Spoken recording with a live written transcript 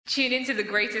Tune into the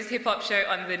greatest hip-hop show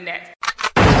on the net.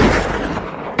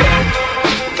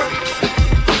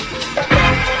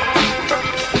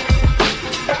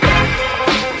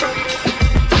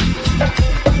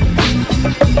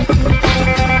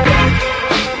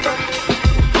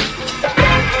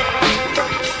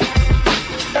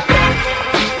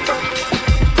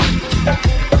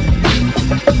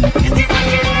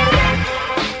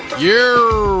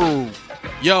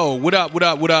 Yo, what up?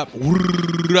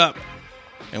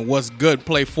 And what's good,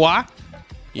 play foi?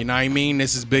 You know what I mean?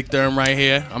 This is Big Therm right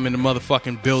here. I'm in the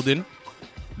motherfucking building.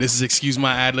 This is Excuse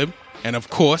My Adlib. And of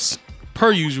course,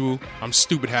 per usual, I'm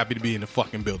stupid happy to be in the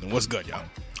fucking building. What's good, y'all?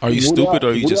 Are you stupid or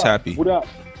are you just happy? What up?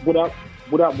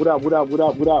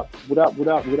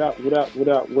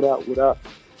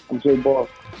 I'm J Boss.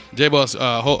 J Boss,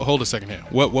 hold a second here.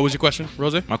 What was your question,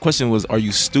 Rose? My question was, are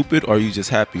you stupid or are you just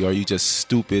happy? Or are you just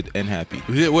stupid and happy?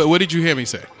 What did you hear me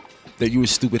say? That you were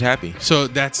stupid happy. So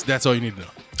that's all you need to know.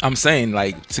 I'm saying,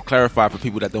 like, to clarify for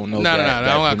people that don't know. No, I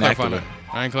don't clarify nothing.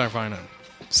 I ain't clarifying nothing.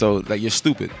 So, like, you're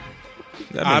stupid.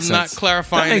 I'm not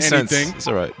clarifying anything. Sense. It's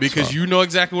all right. Because you know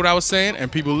exactly what I was saying,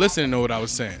 and people listening know what I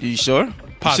was saying. You sure?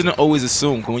 Positive. You shouldn't always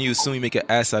assume, because when you assume, you make an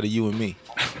ass out of you and me.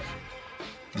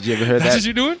 Did you ever hear that? That's what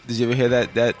you doing? Did you ever hear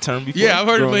that term before? Yeah, I've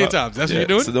heard it a million times. That's what you're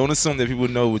doing? So don't assume that people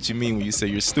know what you mean when you say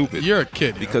you're stupid. You're a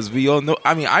kid. Because we all know.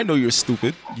 I mean, I know you're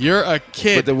stupid. You're a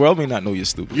kid. But the world may not know you're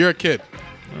stupid. You're a kid.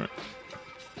 All right.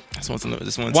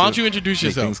 Why don't you introduce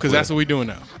yourself? Because that's what we're doing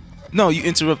now. No, you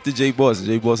interrupted J Boss.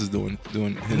 J Boss is doing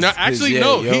his. No, actually,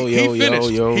 no. He finished.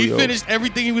 He finished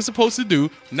everything he was supposed to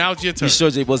do. Now it's your turn. You sure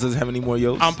J Boss doesn't have any more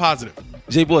yos? I'm positive.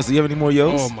 J Boss, do you have any more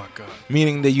yos? Oh my god.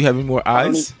 Meaning that you have any more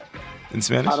eyes in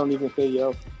Spanish? I don't even say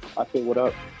yo. I say what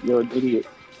up. You're an idiot.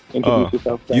 Introduce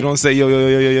yourself. You don't say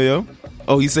yo.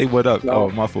 Oh, you say what up? No. Oh,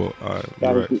 my fault. All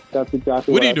right. That's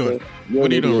exactly what are you doing? What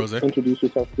are you doing, Rose? Introduce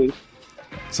yourself, please.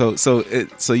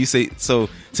 So you say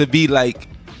to be like,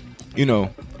 you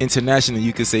know, international,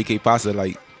 you could say que pasa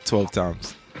like 12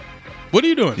 times. What are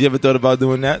you doing? You ever thought about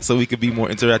doing that so we could be more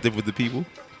interactive with the people?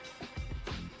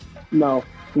 No,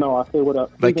 I say what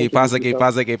up. Like que pasa.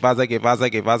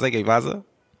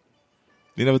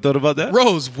 You never thought about that?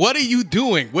 Rose, what are you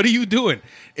doing?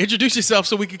 Introduce yourself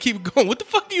so we can keep going. What the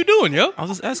fuck are you doing, yo? I was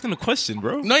just asking a question,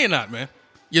 bro. No, you're not, man.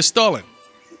 You're stalling.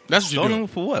 That's what you're doing. Stalling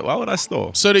for what? Why would I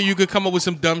stall? So that you could come up with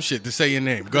some dumb shit to say your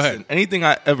name. Go ahead. Anything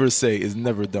I ever say is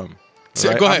never dumb. So,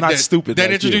 right? go ahead. I'm not stupid. Then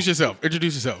like introduce you. yourself.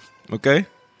 Introduce yourself. Okay?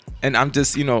 And I'm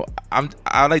just, you know,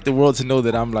 I like the world to know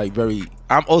that I'm like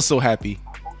I'm also happy. You know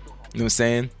what I'm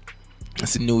saying?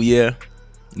 It's a new year.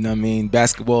 You know what I mean?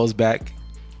 Basketball's back.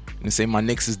 You know, say my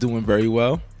Knicks is doing very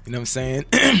well. You know what I'm saying?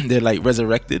 They're like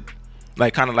resurrected.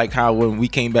 Like kind of like how when we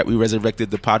came back, we resurrected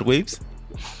the pod waves.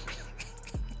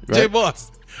 Right? J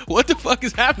Boss, what the fuck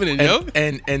is happening, yo?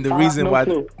 And the reason why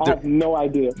I have no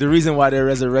idea. The reason why they're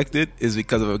resurrected is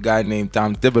because of a guy named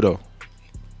Tom Thibodeau.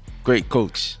 Great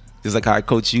coach. Just like how I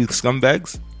coach you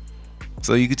scumbags.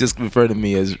 So you could just refer to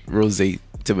me as Rose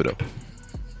Thibodeau.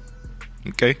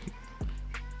 Okay?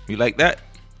 You like that?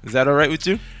 Is that all right with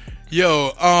you?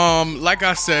 Yo, like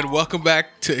I said, welcome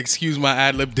back to Excuse My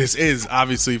Adlib. This is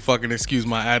obviously fucking Excuse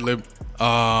My Adlib.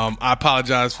 I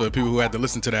apologize for the people who had to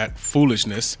listen to that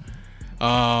foolishness.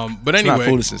 But anyway, it's not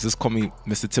foolishness. Just call me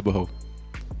Mr. Thibodeau.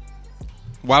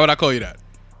 Why would I call you that?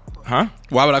 Huh?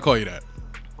 Why would I call you that?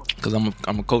 Because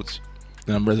I'm a coach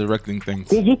and I'm resurrecting things.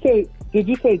 Did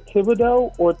you say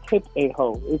Thibodeau or Tip a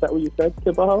Ho? Is that what you said?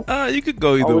 Tip a Ho? You could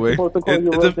go either way. Supposed to call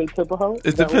you Rose Tip a Ho?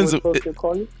 It depends.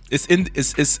 Call you?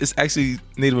 It's actually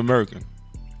Native American.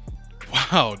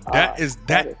 Wow,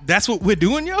 that's what we're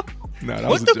doing, yo. No, that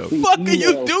what was a joke. What the fuck are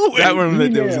you doing?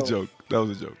 That was a joke. That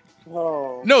was a joke.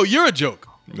 Oh. No, you're a joke.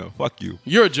 No, fuck you.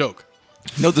 You're a joke.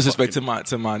 No disrespect to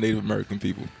my Native American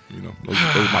people. You know, those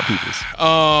are my peoples.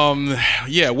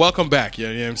 Yeah, welcome back. You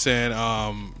know what I'm saying?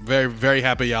 Very, very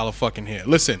happy y'all are fucking here.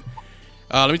 Listen,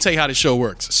 let me tell you how the show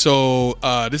works. So,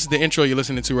 this is the intro you're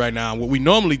listening to right now. What we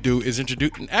normally do is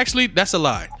introduce. Actually, that's a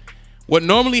lie. What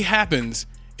normally happens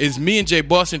is me and J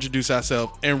Boss introduce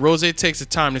ourselves, and Rose takes the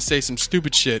time to say some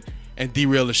stupid shit and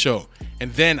derail the show.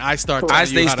 And then I start. I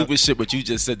say stupid shit, but you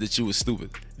just said that you were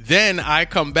stupid. Then I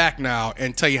come back now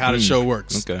and tell you how the show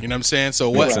works. Okay. You know what I'm saying? So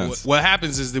what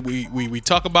happens is that we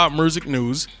talk about music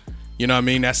news. You know what I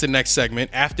mean? That's the next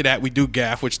segment. After that, we do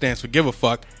GAF, which stands for Give a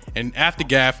Fuck. And after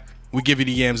GAF, we give you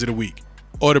the yams of the week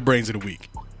or the brains of the week.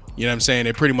 You know what I'm saying?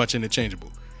 They're pretty much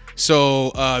interchangeable.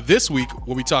 So this week,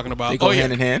 what we talking about? They go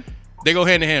hand in hand? They go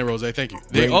hand in hand, Rose. Thank you.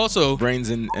 They also...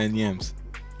 Brains and yams.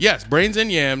 Yes, brains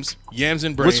and yams. Yams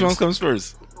and brains. Which one comes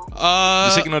first?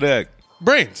 The chicken or the egg?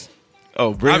 Brains.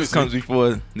 Oh, brains Obviously. comes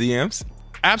before the yams?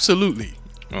 Absolutely.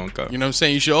 Okay. You know what I'm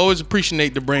saying? You should always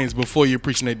appreciate the brains before you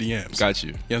appreciate the yams. Got you.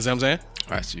 You know what I'm saying?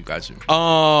 Got you.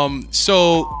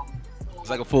 So It's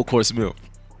like a full course meal.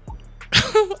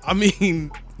 I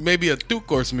mean, maybe a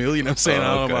 2-course meal. You know what I'm saying?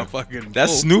 I don't know about fucking.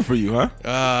 That's full. new for you,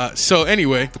 huh? So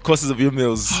anyway, The courses of your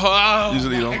meals Oh,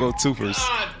 usually don't go 2 first.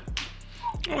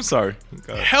 I'm sorry.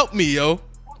 God. help me, yo.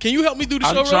 Can you help me do the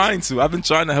show? I'm Rose? trying to. I've been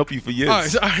trying to help you for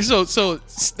years. All right, so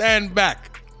stand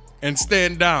back and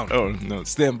stand down. Oh no,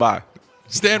 stand by.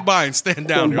 Stand by and stand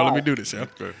down. Stand Yo, let by. me do this, yo.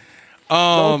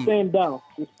 Don't stand down.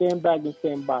 Just stand back and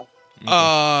stand by.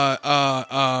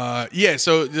 Yeah.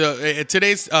 So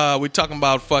today's we're talking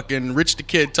about fucking Rich the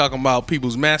Kid talking about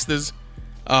People's Masters.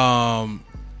 We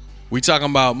talking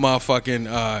about motherfucking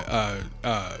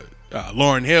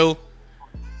Lauryn Hill.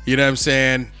 You know what I'm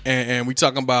saying? And we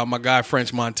talking about my guy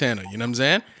French Montana. You know what I'm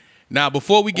saying? Now,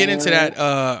 before we get into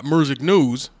that music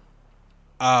news,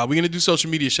 we're gonna do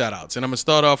social media shout outs, and I'm gonna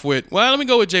start off with let me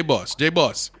go with J Boss. J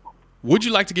Boss, would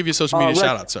you like to give your social media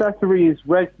shout out, sir? Accessories,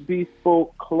 Rex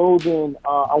Bespoke Clothing.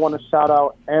 I want to shout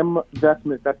out M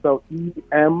Vestments. That's spelled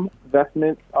EM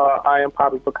Vestments. I am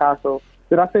Pablo Picasso.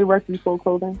 Did I say Rex Bespoke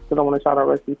Clothing? Because I want to shout out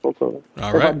Rex Bespoke Clothing. All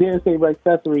If I right. didn't say Rex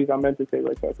Accessories, I meant to say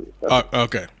Rex Accessories.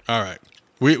 Okay. All right.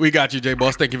 We got you, J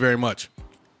Boss. Thank you very much.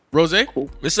 Rose,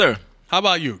 Yes, sir. how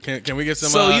about you? Can we get some?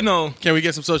 So, can we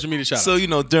get some social media shout outs?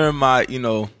 So during my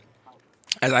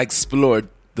as I explored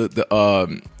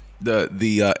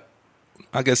the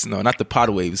I guess not the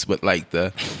pod waves, but like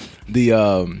the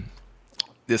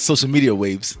social media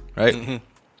waves, right? Mm-hmm.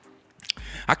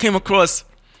 I came across,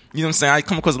 you know what I'm saying? I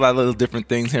come across a lot of little different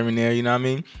things here and there, you know what I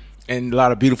mean? And a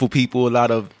lot of beautiful people, a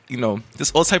lot of,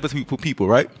 just all types of people,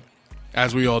 right?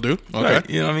 As we all do. Okay. Right,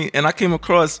 you know what I mean? And I came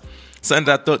across something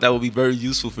that I thought that would be very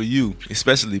useful for you,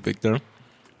 especially, Victor.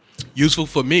 Useful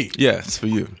for me. Yes, for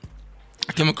you.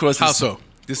 I came across How so?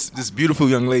 this beautiful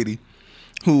young lady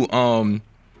who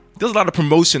does a lot of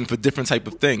promotion for different type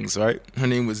of things, right? Her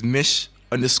name was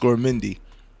Mish_Mindy.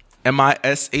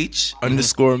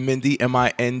 MISH_Mindy,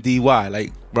 MINDY,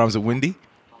 like rhymes with Windy.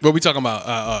 What we talking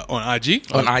about on IG?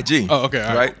 On IG. Oh, okay.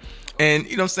 All right. And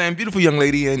you know what I'm saying? Beautiful young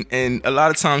lady, and a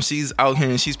lot of times she's out here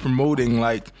and she's promoting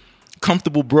like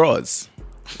comfortable bras,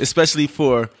 especially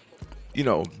for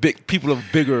big people of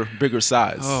bigger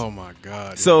size. Oh my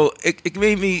God. So it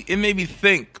made me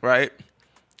think, right?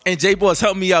 And J Boss,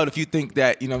 help me out if you think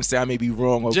that, what I'm saying, I may be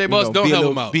wrong or J Boss, don't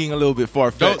help him out. Being a little bit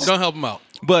far fetched. Don't help him out.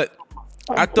 But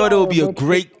I thought it would be a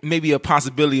great, maybe a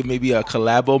possibility of maybe a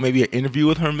collabo, maybe an interview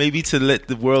with her, maybe to let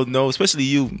the world know, especially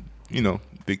you,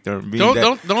 Victor. Don't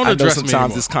I know address me sometimes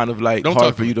anymore. it's kind of like Don't hard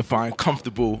talk for to you me. to find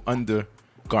comfortable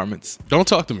undergarments. Don't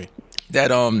talk to me. That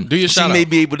Do your she shout may out.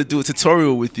 be able to do a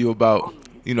tutorial with you about,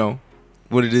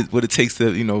 what it takes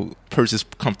to, purchase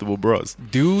comfortable bras.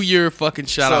 Do your fucking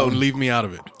shout So- out and leave me out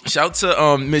of it. Shout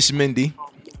out to Miss Mindy.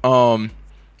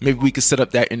 Maybe we could set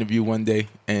up that interview one day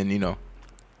and,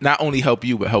 not only help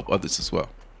you, but help others as well.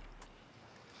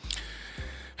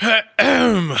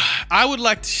 I would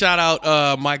like to shout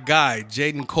out my guy,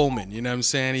 Jaden Coleman. You know what I'm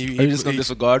saying? Are you just going to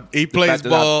disregard he the plays fact that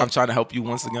ball. I'm trying to help you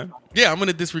once again? Yeah, I'm going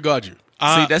to disregard you.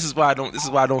 See, this is why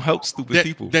I don't help stupid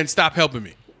people. Then stop helping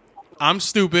me. I'm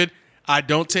stupid. I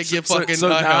don't take your fucking so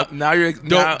help. now you're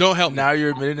Don't help me. Now you're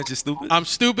admitting that you're stupid. I'm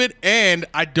stupid and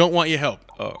I don't want your help.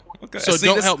 Oh, okay. So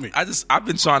don't help me. I've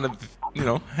been trying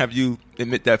to have you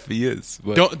admit that for years.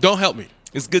 But Don't help me.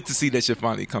 it's good to see that you're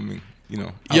finally coming,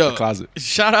 out Yo, the closet.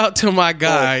 shout out to my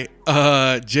guy,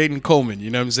 Jaden Coleman, you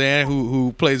know what I'm saying,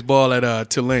 who plays ball at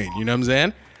Tulane, you know what I'm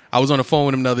saying? I was on the phone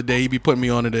with him the other day. He be putting me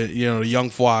on to the Young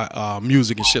Foy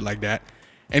music and shit like that.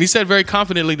 And he said very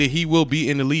confidently that he will be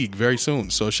in the league very soon.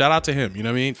 So shout out to him, you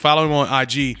know what I mean? Follow him on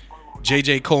IG,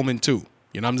 JJ Coleman 2.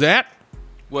 You know what I'm saying?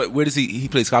 Where does he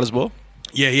plays college ball?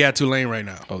 Yeah, he at Tulane right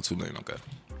now. Oh, Tulane, okay.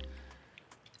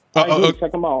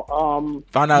 Check them out.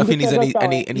 Find out if you he can needs check us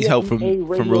any out help from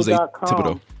Rose EMAradio.com.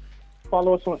 Thibodeau.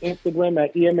 Follow us on Instagram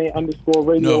at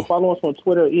EMA_radio. No. Follow us on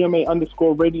Twitter,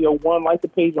 EMA_radio1. Like the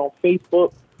page on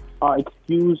Facebook.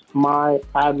 Excuse my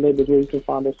ad-lib is where you can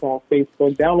find us on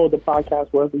Facebook. Download the podcast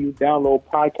wherever you download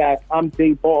podcasts. I'm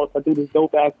Jay Boss. I do this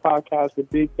dope-ass podcast with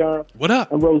Big Durham What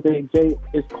up? and Rose J.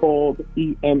 It's called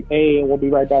EMA, and we'll be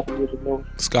right back to music news.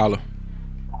 Scholar.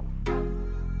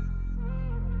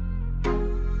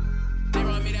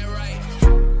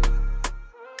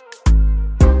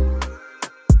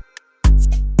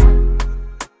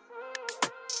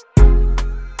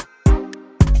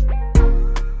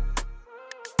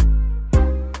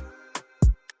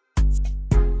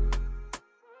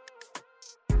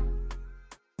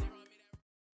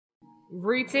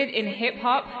 Rooted in hip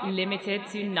hop, limited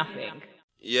to nothing.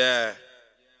 Yeah.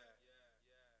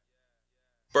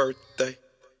 Birthday.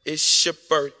 It's your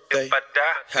birthday. If I die,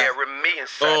 bury me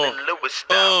inside the Louis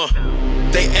style.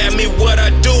 They ask me what I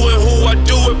do and who I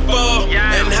do it for,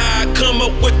 and how I come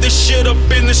up with this shit up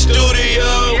in the studio.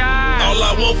 All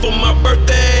I want for my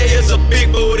birthday is a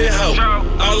big booty hoe.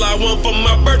 All I want for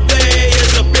my birthday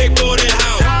is a big booty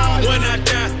hoe. When I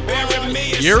die, bury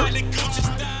me inside the Gucci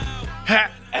style.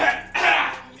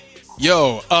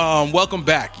 Yo, welcome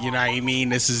back. You know what I mean?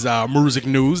 This is Music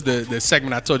News, the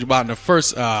segment I told you about in the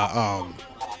first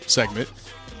segment.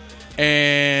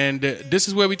 And this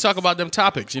is where we talk about them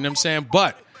topics, you know what I'm saying?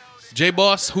 But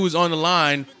J-Boss, who's on the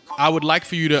line, I would like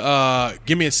for you to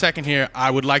give me a second here.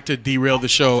 I would like to derail the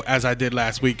show as I did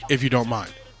last week, if you don't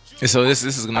mind. And so this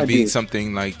is going to be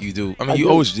something like you do. I mean, you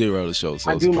always derail the show.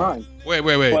 So I do mind. Wait.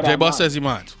 But J-Boss says he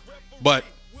minds. But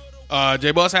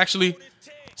J-Boss, actually,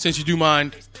 since you do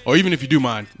mind, or even if you do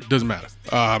mind, it doesn't matter.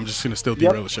 I'm just going to still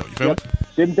derail the show. You feel me?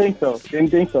 Didn't think so.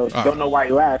 Don't know why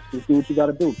you laughed. Just do what you got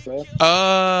to do, man.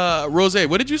 Rose,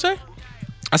 what did you say?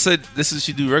 I said this is what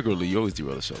you do regularly. You always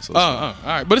derail the show. So all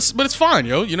right. But it's fine,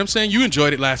 yo. You know what I'm saying? You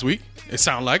enjoyed it last week. It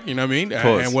sounded like, you know what I mean?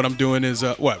 And what I'm doing is,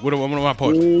 what? What am I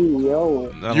posting?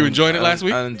 Yo. You enjoyed it last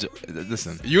week?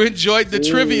 Listen. You enjoyed the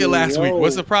trivia last week.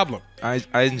 What's the problem? I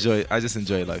just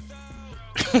enjoy life.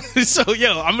 So,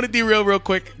 yo, I'm going to derail real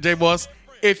quick, J-Boss,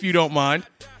 if you don't mind.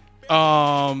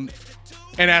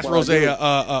 And ask Rose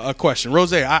a question.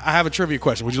 Rose, I have a trivia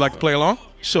question. Would you like to play along?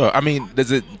 Sure. I mean,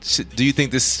 do you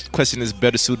think this question is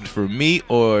better suited for me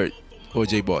or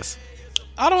J-Boss?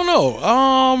 I don't know.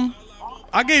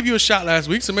 I gave you a shot last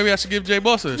week, so maybe I should give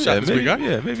J-Boss a shot this week, huh?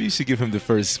 Yeah, maybe you should give him the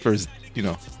first, you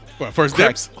know. What, first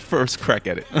dips? First crack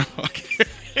at it. Okay.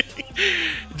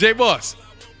 J-Boss,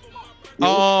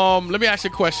 let me ask you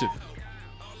a question.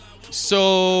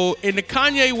 So, in the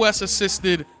Kanye West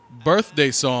assisted birthday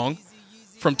song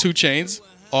from 2 Chainz,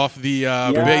 off the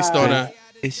based on a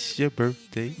It's Your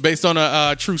Birthday, based on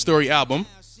a True Story album,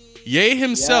 Ye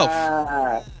himself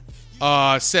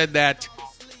said that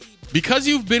because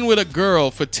you've been with a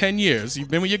girl for 10 years,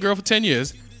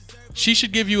 she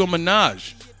should give you a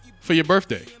menage for your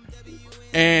birthday.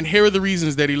 And here are the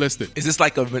reasons that he listed. Is this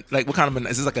like what kind of,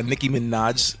 is this like a Nicki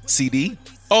Minaj CD?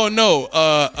 Oh no,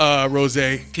 Rose.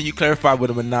 Can you clarify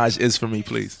what a menage is for me,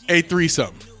 please? A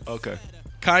threesome. Okay.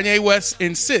 Kanye West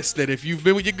insists that if you've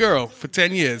been with your girl for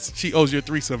 10 years, she owes you a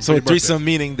threesome. So a threesome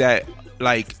meaning that,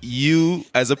 like, you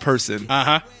as a person,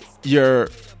 your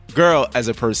girl as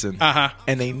a person,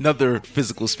 and another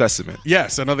physical specimen.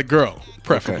 Yes, another girl,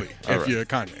 preferably, if you're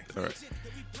Kanye. All right.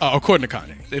 According to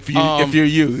Kanye. If you're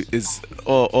you, is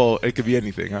it could be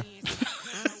anything, huh?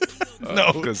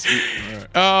 No.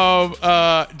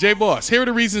 J-Boss, here are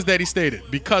the reasons that he stated.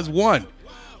 Because 1,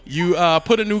 you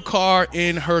put a new car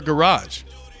in her garage.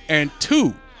 And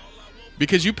 2,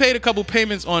 because you paid a couple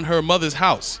payments on her mother's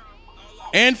house.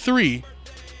 And 3,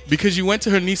 because you went to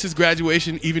her niece's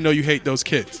graduation even though you hate those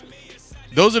kids.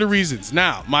 Those are the reasons.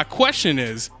 Now, my question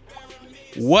is,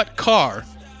 what car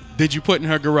did you put in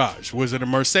her garage? Was it a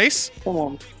Mercedes? Come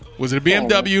on. Was it a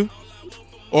BMW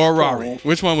or a Rari?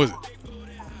 Which one was it?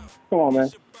 Come on, man.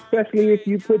 Especially if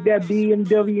you put that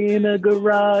BMW in a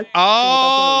garage.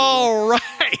 All right.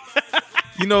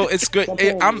 You know, it's good.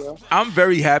 I'm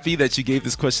very happy that you gave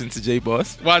this question to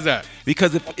J-Boss. Why's that?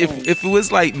 Because if it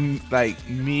was like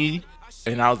me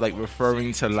and I was like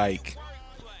referring to like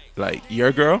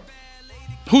your girl.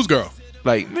 Whose girl?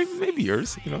 Like maybe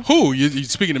yours, you know. Who? You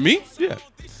speaking to me? Yeah.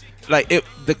 Like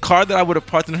the car that I would have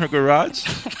parked in her garage,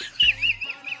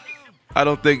 I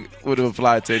don't think would have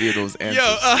applied to any of those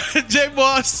answers. Yo,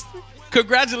 J-Boss,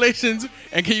 congratulations,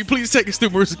 and can you please take us through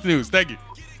Music News? Thank you.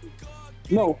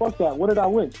 No, fuck that. What did I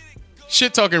win?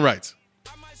 Shit talking rights.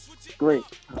 Great.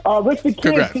 Rich the Kid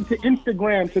Congrats. took to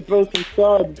Instagram to throw some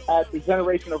subs at the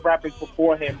generation of rappers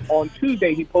before him. On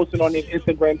Tuesday, he posted on his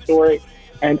Instagram story,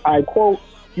 and I quote,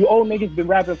 "You old niggas been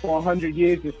rapping for 100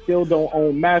 years and still don't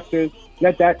own masters.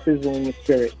 Let that sizzle in your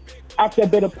spirit." After a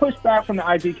bit of pushback from the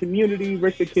IG community,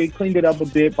 Rich the Kid cleaned it up a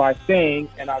bit by saying,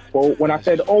 and I quote, "When I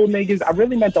said old niggas, I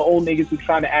really meant the old niggas who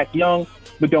trying to act young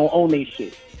but don't own they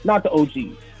shit, not the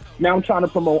OGs. Now I'm trying to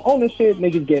promote ownership.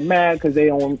 Niggas get mad because they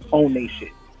own they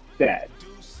shit. Sad."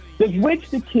 Does Rich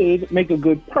the Kid make a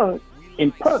good point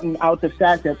in pointing out the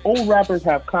fact that old rappers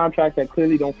have contracts that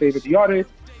clearly don't favor the artist,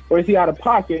 or is he out of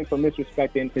pocket for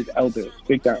misrespecting his elders?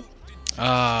 Big time.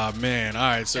 Ah, man. All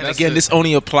right. So And again, this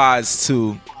only applies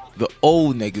to the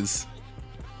old niggas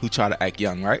who try to act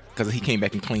young, right? Because he came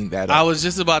back and cleaned that up. I was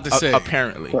just about to say.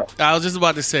 Apparently. I was just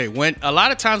about to say, when a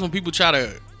lot of times when people try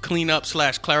to clean up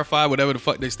 / clarify whatever the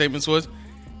fuck their statements was,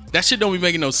 that shit don't be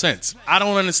making no sense. I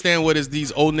don't understand what is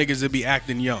these old niggas that be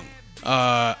acting young.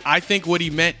 I think what he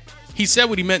meant, he said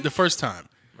what he meant the first time.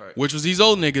 which was these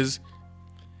old niggas.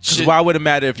 Because why would it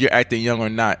matter if you're acting young or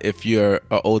not if you're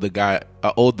an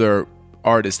older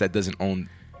artist that doesn't own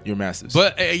your masters?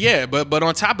 But but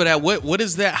on top of that, what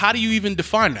is that? How do you even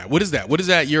define that? What is that? What is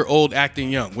that? You're old acting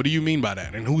young. What do you mean by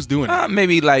that? And who's doing that?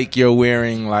 Maybe like you're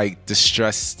wearing like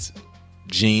distressed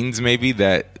jeans, maybe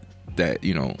that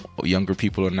younger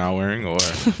people are now wearing, or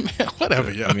Man,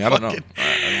 whatever. Yo, I mean, I don't know. I don't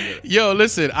get it. Yo,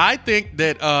 listen. I think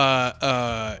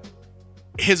that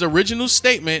his original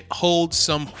statement holds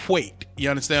some weight. You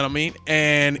understand what I mean?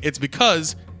 And it's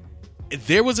because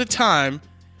there was a time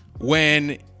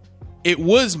when it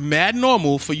was mad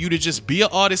normal for you to just be an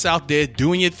artist out there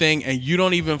doing your thing, and you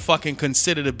don't even fucking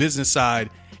consider the business side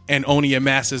and owning your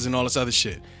masters and all this other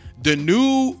shit. The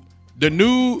new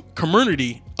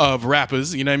community of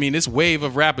rappers, you know what I mean? This wave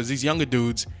of rappers, these younger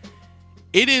dudes,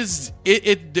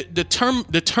 the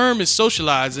term is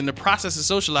socialized, and the process is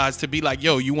socialized to be like,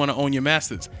 yo, you want to own your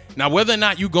masters. Now, whether or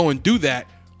not you go and do that,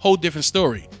 whole different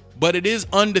story. But it is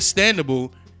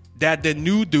understandable that the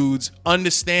new dudes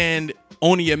understand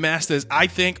owning your masters, I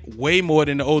think, way more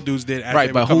than the old dudes did.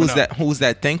 Right, but who's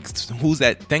that thanks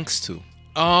to?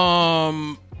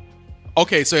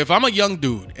 Okay, so if I'm a young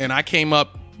dude and I came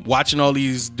up watching all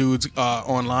these dudes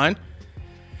online,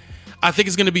 I think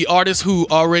it's going to be artists who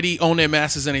already own their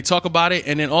masters and they talk about it.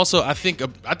 And then also, I think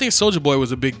Soulja Boy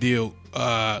was a big deal,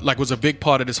 was a big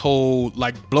part of this whole,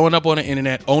 like, blowing up on the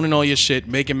internet, owning all your shit,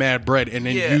 making mad bread, and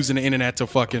then using the internet to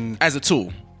fucking... As a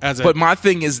tool. But my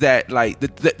thing is that, like,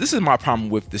 this is my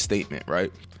problem with the statement,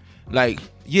 right? Like,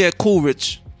 yeah, cool,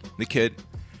 Rich, the kid.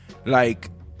 Like,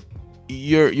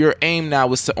 your aim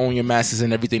now is to own your masters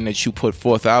and everything that you put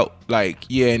forth out. Like,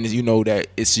 yeah, and you know that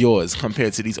it's yours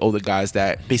compared to these older guys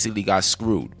that basically got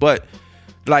screwed. But,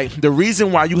 like, the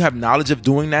reason why you have knowledge of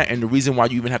doing that and the reason why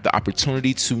you even have the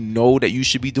opportunity to know that you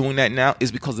should be doing that now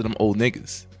is because of them old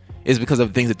niggas. It's because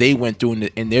of things that they went through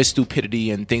and their stupidity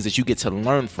and things that you get to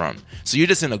learn from. So you're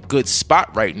just in a good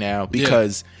spot right now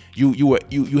because you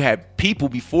had people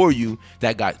before you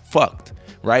that got fucked,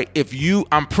 right?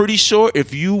 I'm pretty sure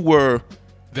if you were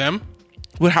them.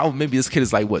 Well, how maybe this kid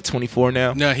is like what, 24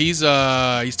 now? No, he's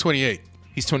 28.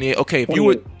 He's 28. Okay,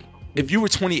 if you were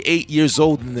 28 years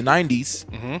old in the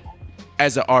 90s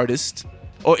as an artist,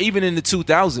 or even in the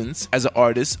 2000s as an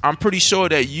artist, I'm pretty sure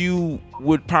that you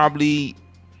would probably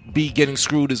be getting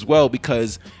screwed as well,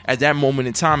 because at that moment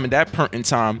in time, in that point in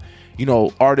time, you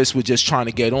know, artists were just trying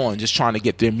to get on, just trying to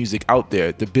get their music out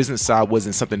there. The business side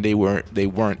wasn't something they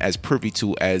weren't as privy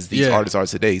to as these artists are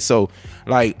today. So,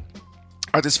 like,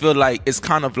 I just feel like it's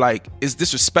kind of like it's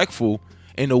disrespectful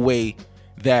in a way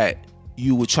that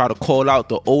you would try to call out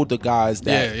the older guys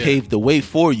that paved the way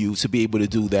for you to be able to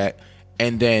do that,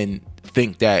 and then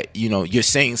think that, you know, you're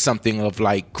saying something of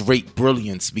like great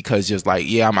brilliance because just like,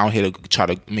 yeah, I'm out here to try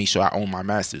to make sure I own my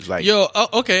masters. Like, yo,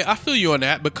 okay, I feel you on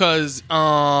that, because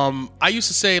I used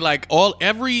to say like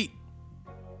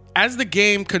as the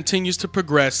game continues to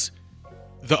progress,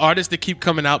 the artists that keep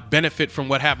coming out benefit from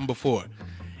what happened before.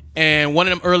 And one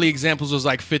of them early examples was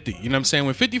like 50. You know what I'm saying?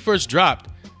 When 50 first dropped,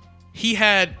 he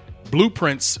had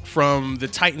blueprints from the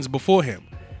Titans before him.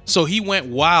 So he went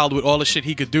wild with all the shit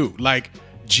he could do. Like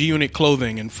G-Unit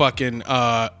clothing and fucking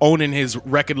owning his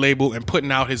record label and putting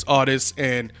out his artists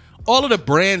and all of the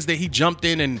brands that he jumped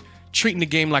in and treating the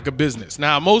game like a business.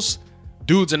 Now, most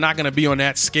dudes are not going to be on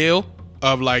that scale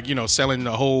of like, you know, selling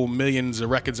the whole millions of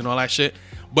records and all that shit.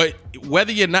 But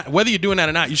whether you're doing that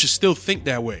or not, you should still think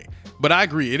that way. But I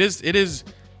agree. It is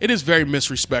very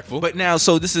disrespectful. But now,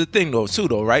 so this is the thing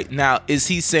though, right? Now, is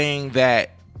he saying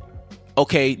that,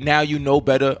 okay, now you know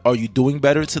better, are you doing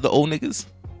better to the old niggas?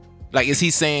 Like, is he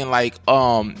saying like,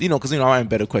 you know, because, you know, I'm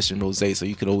better question Rose, so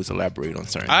you could always elaborate on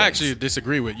certain things. I actually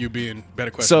disagree with you being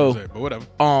better question Rose, but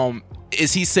whatever.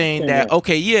 Is he saying that,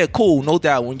 okay, yeah, cool, no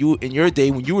doubt, when you, in your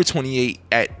day, when you were 28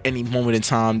 at any moment in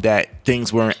time that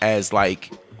things weren't as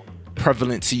like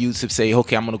prevalent to you to say,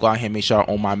 okay, I'm going to go out here and make sure I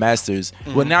own my masters.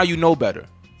 Mm-hmm. Well, now you know better.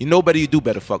 You know better, you do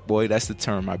better, fuck boy. That's the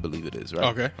term I believe it is,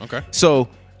 right? Okay. So,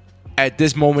 at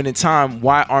this moment in time,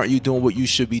 why aren't you doing what you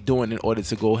should be doing in order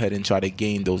to go ahead and try to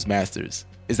gain those masters?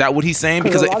 Is that what he's saying?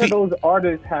 Because a lot of those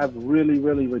artists have really,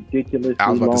 really ridiculously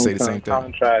long-term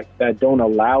contracts that don't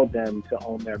allow them to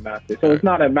own their masters. So it's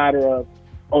not a matter of,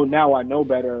 oh, now I know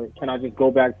better. Can I just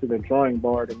go back to the drawing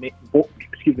board and make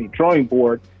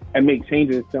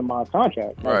changes to my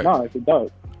contract? Like, no, it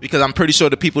does. Because I'm pretty sure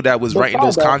the people that was writing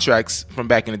those contracts from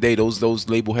back in the day, those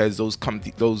label heads, those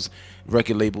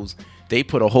record labels, they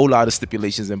put a whole lot of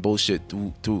stipulations and bullshit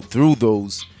through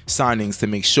those signings to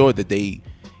make sure that they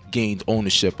gained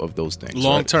ownership of those things.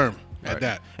 Long term. at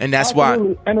that. And that's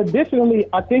Absolutely. And additionally,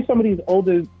 I think some of these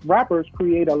older rappers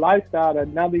create a lifestyle that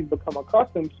now they've become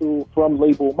accustomed to from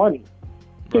label money.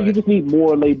 So you just need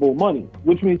more label money,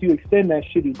 which means you extend that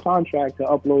shitty contract to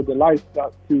upload the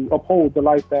lifestyle, to uphold the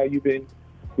lifestyle you've been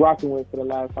rocking with for the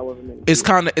last however many. It's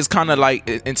kind of like,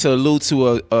 and to allude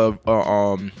to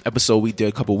a episode we did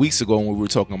a couple weeks ago when we were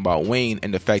talking about Wayne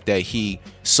and the fact that he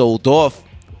sold off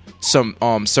some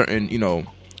certain, you know,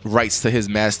 rights to his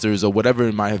masters or whatever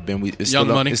it might have been. It's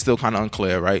still kind of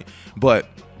unclear, right? But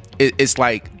it's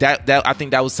like that I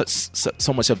think that was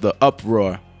so much of the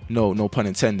uproar. No pun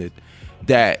intended.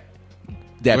 That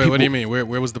Wait, people, what do you mean? Where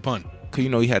was the pun? Cause you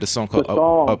know he had a song called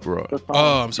Uproar.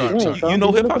 Oh, I'm sorry. You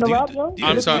know hip hop?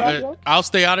 I'm sorry. I'll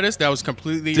stay out of this. That was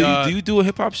completely. Do you do a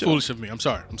hip hop show? Foolish of me. I'm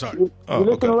sorry. You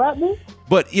listen to rap, man?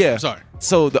 But yeah, I'm sorry.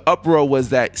 So the uproar was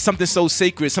that something so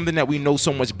sacred, something that we know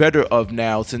so much better of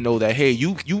now, to know that, hey,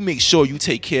 you make sure you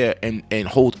take care and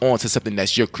hold on to something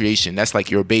that's your creation. That's like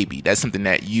your baby. That's something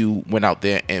that you went out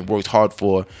there and worked hard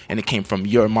for, and it came from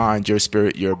your mind, your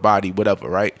spirit, your body, whatever,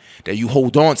 right? That you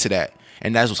hold on to that.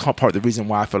 And that was part of the reason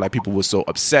why I feel like people were so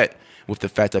upset with the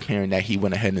fact of hearing that he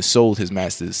went ahead and sold his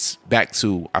masters back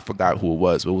to, I forgot who it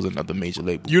was, but it was another major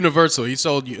label. Universal. He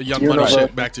sold Young Money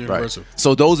shit back to Universal. Right.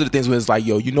 So those are the things where it's like,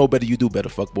 yo, you know better, you do better,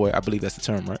 fuck boy. I believe that's the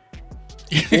term, right?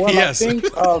 Well, Yes. I think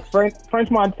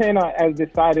French Montana has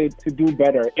decided to do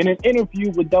better. In an interview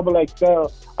with Double XL,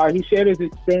 he shared his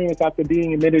experience after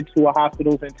being admitted to a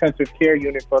hospital's intensive care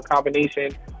unit for a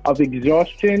combination of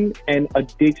exhaustion and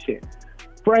addiction.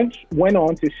 French went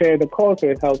on to share the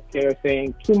culture of healthcare,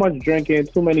 saying, too much drinking,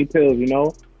 too many pills, you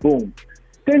know? Boom.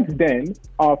 Since then,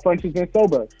 French has been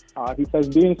sober. He says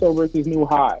being sober is his new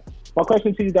high. My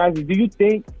question to you guys is, do you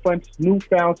think French's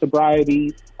newfound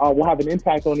sobriety will have an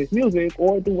impact on his music,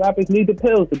 or do rappers need the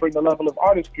pills to bring the level of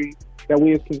artistry that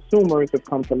we as consumers have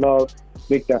come to love?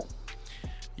 Big time.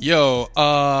 Yo,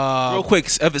 real quick,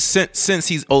 ever since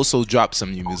he's also dropped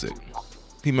some new music.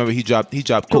 Remember he dropped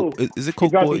Coke. Is it Coke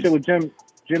he dropped Boys? Shit with Jimmy.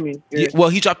 Yeah, well,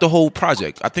 he dropped the whole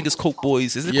project. I think it's Coke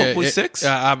Boys. Is it Coke Boys 6?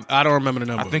 I don't remember the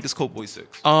number. I think it's Coke Boys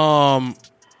 6.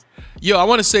 Yo, I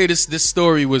want to say this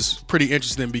story was pretty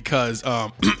interesting because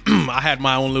I had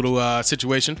my own little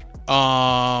situation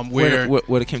where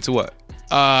it came to what?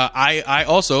 I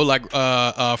also, like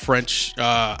French,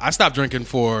 I stopped drinking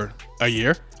for a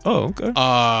year. Oh, okay.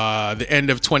 The end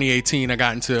of 2018, I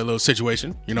got into a little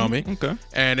situation. You know what I mean? Okay.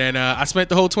 And then I spent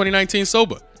the whole 2019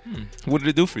 sober. What did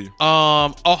it do for you?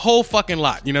 A whole fucking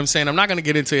lot. You know what I'm saying? I'm not going to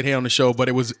get into it here on the show, but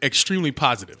it was extremely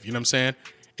positive. You know what I'm saying?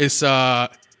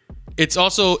 It's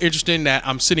also interesting that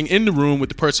I'm sitting in the room with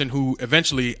the person who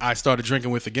eventually I started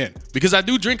drinking with again. Because I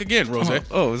do drink again, Rose.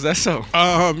 Oh, is that so?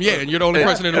 Yeah, and you're the only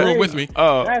person in the room with me.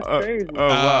 That's crazy. Oh,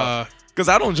 wow. Because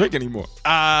I don't drink anymore.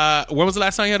 When was the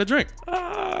last time you had a drink?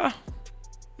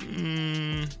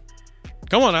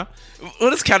 Come on now.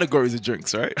 Well, there's categories of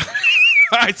drinks, right?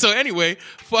 All right, so anyway,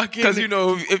 fucking... Because, you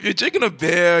know, if you're drinking a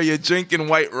beer, you're drinking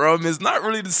white rum, it's not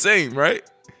really the same, right?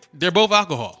 They're both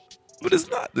alcohol. But it's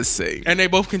not the same. And they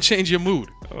both can change your mood.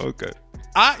 Okay.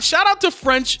 Shout out to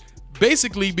French,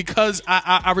 basically, because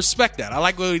I respect that. I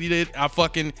like what he did.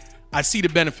 I see the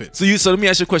benefits. So let me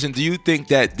ask you a question. Do you think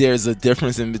that there's a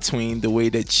difference in between the way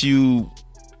that you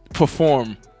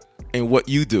perform and what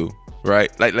you do, right?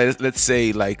 Like, let's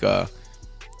say, like,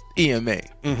 EMA.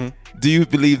 Mm-hmm. Do you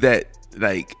believe that,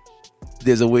 like,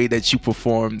 there's a way that you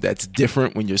perform that's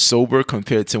different when you're sober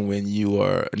compared to when you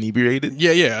are inebriated?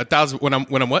 Yeah. 1,000. When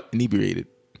I'm what? Inebriated.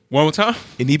 One more time?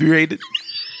 Inebriated.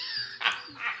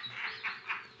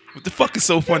 What the fuck is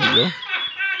so funny, yo?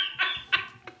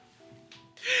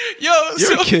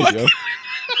 You're a kid, yo.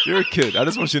 You're a kid. I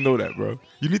just want you to know that, bro.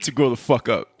 You need to grow the fuck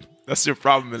up. That's your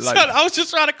problem in life. Son, I was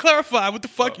just trying to clarify what the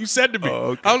fuck you said to me.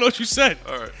 Oh, okay. I don't know what you said.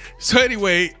 All right. So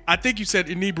anyway, I think you said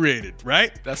inebriated,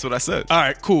 right? That's what I said. All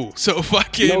right, cool. So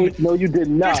fucking... No, you did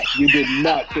not. You did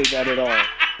not say that at all.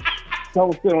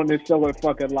 Don't sit on this show and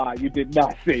fucking lie. You did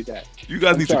not say that. You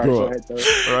guys need to grow up.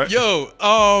 All right?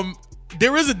 Yo,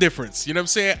 there is a difference. You know what I'm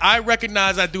saying? I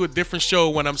recognize I do a different show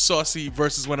when I'm saucy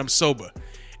versus when I'm sober.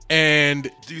 And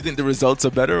do you think the results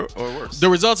are better or worse? The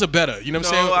results are better. You know what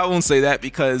I'm saying? No, I won't say that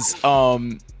because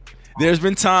there's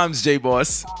been times,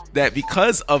 J-Boss, that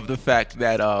because of the fact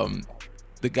that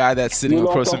the guy that's sitting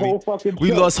across from me,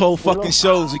 we lost whole fucking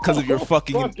shows because of your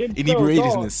fucking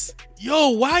inebriatedness.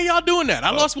 Yo, why y'all doing that? I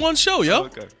lost one show, yo.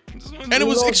 Okay. And it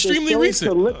was extremely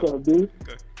recent. Liquor, dude.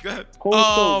 Okay. Go ahead.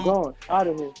 Gone. Out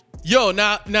of here. Yo,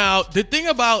 now the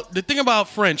thing about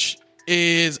French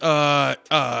is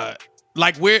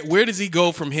like where does he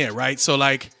go from here, right? So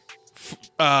like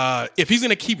if he's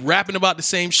gonna keep rapping about the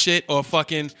same shit or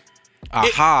fucking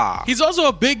Aha. He's also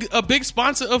a big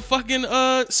sponsor of fucking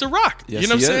Ciroc. Yes, you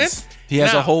know what I'm he is. saying? He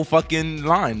has Now- a whole fucking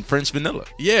line, French vanilla.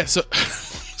 Yeah, so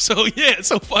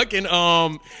so fucking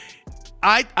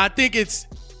I think it's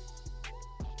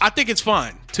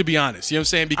fine, to be honest. You know what I'm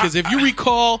saying? Because if you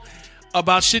recall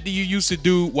about shit that you used to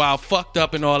do while fucked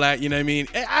up and all that, you know what I mean?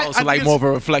 I So like think more it's- of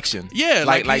a reflection. Yeah,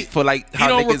 like like he- for like he how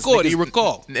don't niggas, record, he niggas-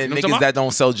 recall. and You know what I'm niggas talking that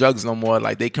don't sell drugs no more,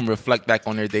 like they can reflect back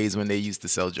on their days when they used to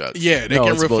sell drugs. Yeah, they can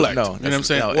it's bull- reflect. No, You know what I'm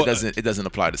saying? No, Well, it doesn't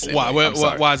apply the same. Why? way. I'm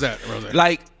sorry. Why is that, Rose?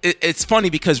 Like it's funny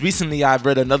because recently I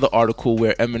read another article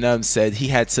where Eminem said he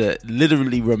had to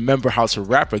literally remember how to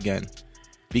rap again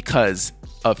because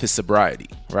of his sobriety,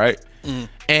 right?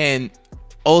 And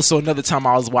also another time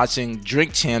I was watching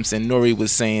Drink Champs and Nori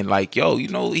was saying like, yo, you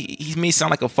know, he may sound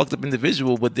like a fucked up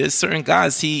individual, but there's certain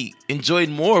guys he enjoyed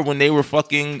more when they were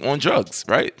fucking on drugs,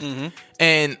 right?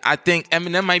 And I think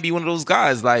Eminem might be one of those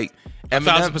guys. Like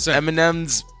 1,000%.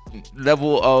 Eminem's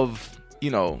level of, you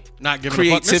know, Not giving a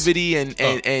creativity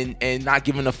and not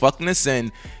giving a fuckness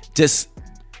and just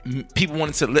people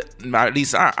wanted to at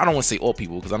least I don't want to say all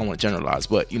people because I don't want to generalize,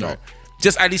 but you know,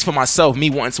 just at least for myself,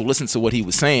 me wanting to listen to what he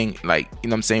was saying, like, you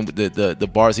know what I'm saying, with the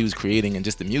bars he was creating and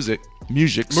just the music,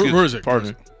 Music.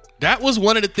 pardon. That was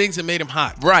one of the things that made him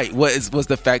hot. Right, was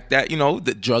the fact that, you know,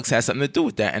 the drugs had something to do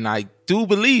with that. And I do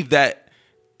believe that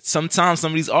sometimes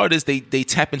some of these artists, they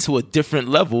tap into a different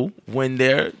level when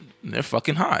they're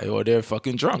fucking high or they're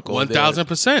fucking drunk. Or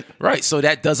 1,000%. Right, so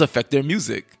that does affect their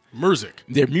music.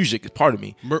 Their music is part of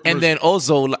me. And then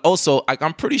also, like,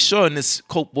 I'm pretty sure in this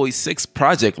Coke Boy 6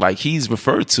 project, like, he's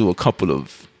referred to a couple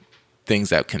of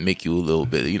things that can make you a little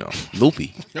bit, you know,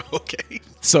 loopy. Okay.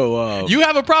 So You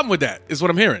have a problem with that, is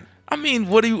what I'm hearing. I mean,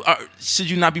 what do you? Should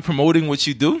you not be promoting what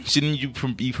you do? Shouldn't you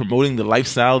be promoting the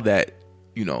lifestyle that,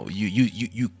 you know,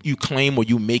 you claim or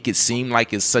you make it seem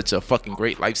like it's such a fucking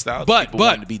great lifestyle? But people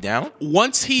want to be down.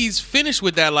 Once he's finished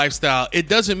with that lifestyle, it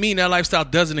doesn't mean that lifestyle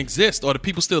doesn't exist or the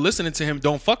people still listening to him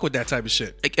don't fuck with that type of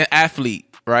shit. Like an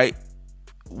athlete, right?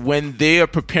 When they are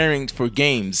preparing for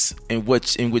games in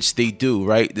which they do,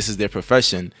 right? This is their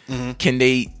profession. Can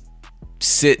they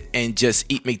sit and just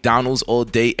eat McDonald's all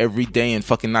day, every day, and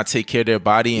fucking not take care of their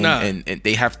body? And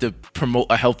they have to promote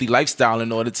a healthy lifestyle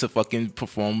in order to fucking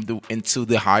perform into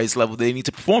the highest level they need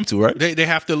to perform to, right? They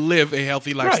have to live a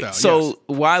healthy lifestyle. Right. So yes.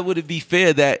 why would it be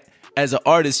fair that as an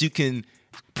artist you can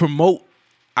promote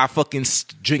I fucking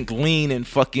drink lean and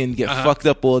fucking get fucked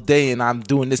up all day and I'm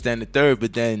doing this, that, and the third,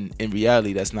 but then in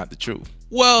reality that's not the truth?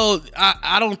 Well,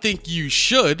 I don't think you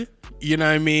should, you know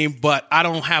what I mean? But I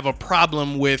don't have a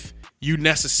problem with you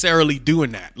necessarily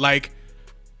doing that. Like,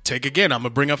 I'm going to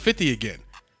bring up 50 again.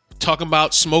 Talking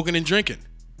about smoking and drinking.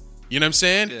 You know what I'm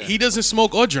saying? Yeah. He doesn't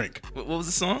smoke or drink. What was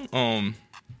the song?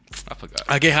 I forgot.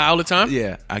 I get high all the time?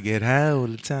 Yeah, I get high all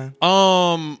the time.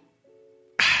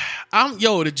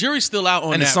 The jury's still out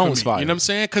on And the that song for was me. fire. You know what I'm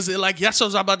saying? Because like that's what I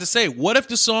was about to say. What if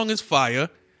the song is fire,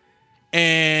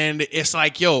 and it's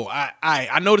like, yo,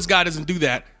 I know this guy doesn't do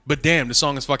that, but damn, the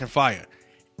song is fucking fire.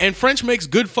 And French makes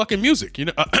good fucking music. You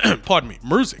know, pardon me,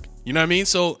 music. You know what I mean?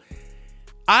 So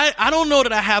I don't know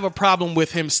that I have a problem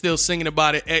with him still singing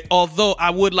about it. Although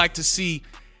I would like to see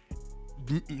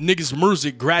niggas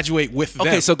music graduate with them.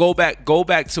 Okay, so go back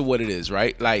to what it is,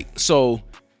 right? Like, so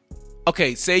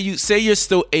okay, say you're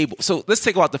still able. So let's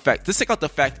take out the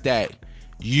fact that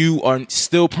you are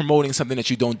still promoting something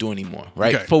that you don't do anymore,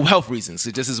 right? Okay. For health reasons.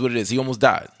 So this is what it is. He almost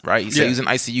died, right? He said Yeah. he was in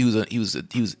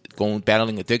ICU. He was going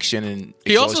battling addiction and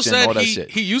He also exhaustion and all said that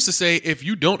shit. he used to say if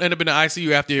you don't end up in the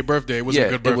ICU after your birthday, it wasn't a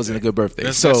good birthday. It wasn't a good birthday.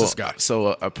 That's so this guy.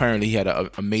 So apparently he had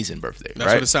an amazing birthday, That's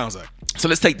right? what it sounds like. So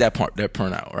let's take that part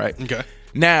out, right? Okay.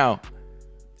 Now,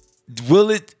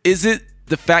 is it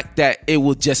the fact that it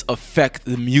will just affect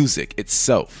the music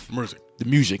itself? The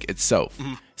music itself.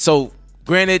 Mm-hmm. So,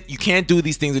 granted, you can't do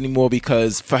these things anymore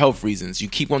because for health reasons. You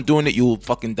keep on doing it, you'll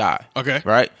fucking die. Okay.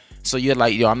 Right? So you're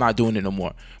like, yo, I'm not doing it no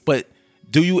more. But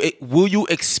will you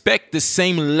expect the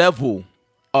same level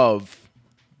of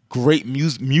great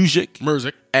music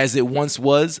as it once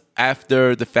was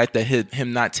after the fact that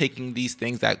him not taking these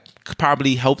things that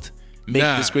probably helped make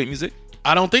this great music?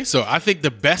 I don't think so. I think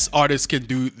the best artists can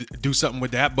do something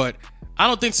with that, but I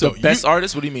don't think so. The best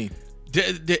artists? What do you mean?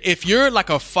 If you're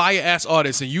like a fire ass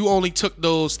artist and you only took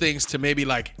those things to maybe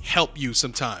like help you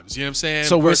sometimes, you know what I'm saying?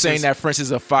 So we're saying that French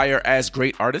is a fire ass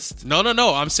great artist? No.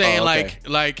 I'm saying okay.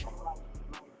 like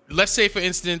let's say for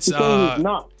instance, He's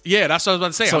not. yeah, that's what I was about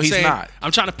to say. So I'm he's saying, not.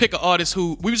 I'm trying to pick an artist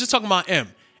who we were just talking about. M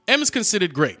is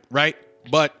considered great, right?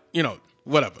 But you know,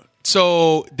 whatever.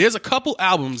 So there's a couple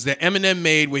albums that Eminem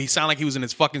made where he sounded like he was in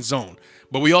his fucking zone,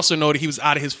 but we also know that he was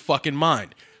out of his fucking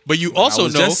mind. But you I also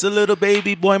was know, just a little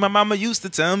baby boy. My mama used to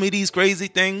tell me these crazy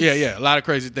things. yeah, a lot of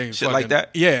crazy things, Shit like that?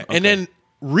 Yeah, Okay. and then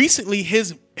recently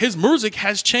his music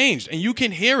has changed, and you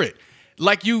can hear it.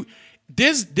 Like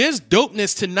there's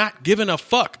dopeness to not giving a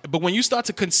fuck, but when you start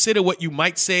to consider what you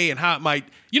might say and how it might,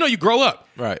 you grow up,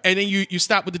 Right. And then you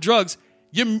stop with the drugs.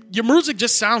 Your music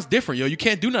just sounds different, yo. You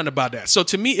can't do nothing about that. So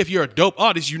to me, if you're a dope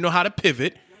artist, you know how to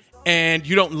pivot, and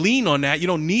you don't lean on that. You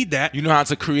don't need that. You know how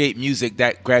to create music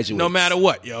that graduates. No matter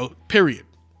what, yo. Period.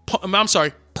 I'm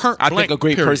sorry. I think a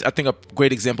great period. person. I think a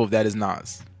great example of that is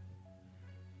Nas,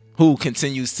 who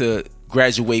continues to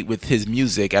graduate with his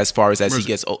music as far as he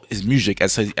gets his music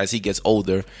as he gets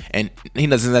older, and he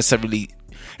doesn't necessarily.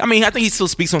 I mean, I think he still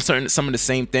speaks on some of the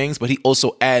same things, but he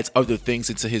also adds other things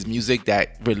into his music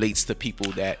that relates to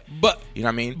people that. But you know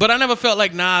what I mean. But I never felt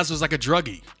like Nas was like a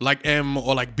druggie, like M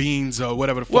or like Beans or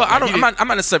whatever the fuck. Well, Like, I'm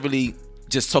not necessarily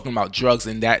just talking about drugs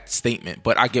in that statement,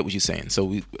 but I get what you're saying. So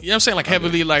we, you know what I'm saying? Like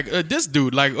heavily, like this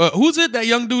dude, like who's it? That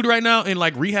young dude right now in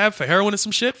like rehab for heroin and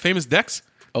some shit. Famous Dex.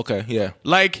 okay, yeah.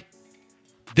 Like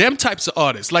them types of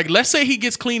artists. Like let's say he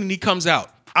gets clean and he comes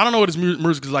out. I don't know what his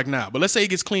music is like now, but let's say he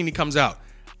gets clean and he comes out.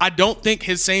 I don't think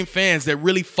his same fans that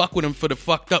really fuck with him for the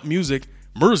fucked up music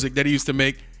that he used to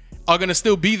make are gonna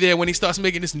still be there when he starts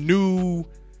making this new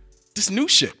shit. But You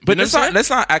know what I'm saying? let's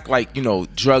not act like,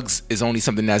 drugs is only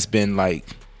something that's been like,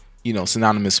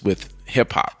 synonymous with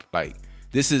hip hop. Like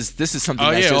this is something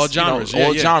Oh, that's yeah, just all genres.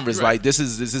 all Yeah. genres. Right. Like this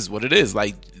is what it is.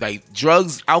 Like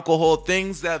drugs, alcohol,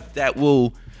 things that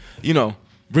will,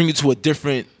 bring you to a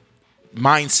different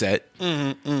mindset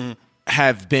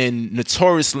have been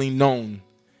notoriously known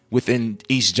within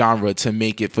each genre to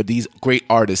make it for these great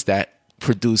artists that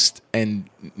produced and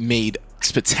made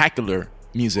spectacular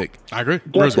music. I agree.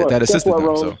 Guess what? that assisted Guess what, them,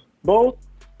 Rose? so. Both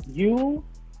you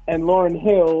and Lauryn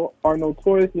Hill are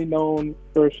notoriously known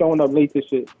for showing up late to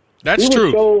shit. That's we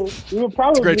true. We would a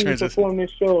probably great transition. perform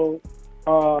this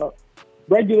show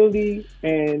regularly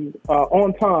and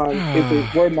on time if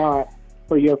it were not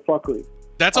for your fuckery.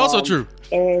 That's also true.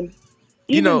 And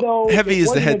even though heavy it is the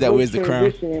wasn't head a that good wears the crown.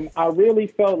 transition, I really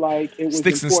felt like it was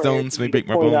Sticks and important stones for may me break to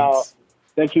my point bones. out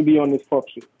that you be on this fuck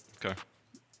shit. Okay.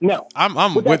 Now,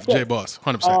 I'm with that with said, J Boss,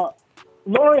 100%.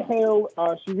 Lauryn Hill,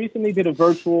 she recently did a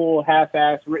virtual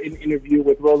half-ass written interview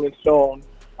with Rolling Stone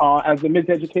as the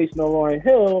Miseducation of Lauryn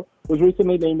Hill was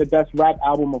recently named the best rap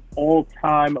album of all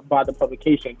time by the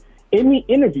publication. In the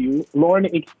interview,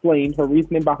 Lauryn explained her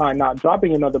reasoning behind not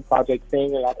dropping another project,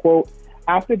 saying, and I quote,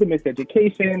 "After the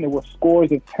Miseducation, there were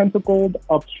scores of tentacled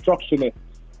obstructionists,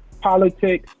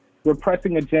 politics,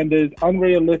 repressing agendas,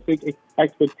 unrealistic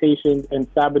expectations, and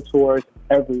saboteurs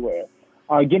everywhere.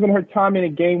 Given her time in the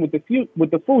game with the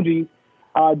Fugees,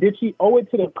 did she owe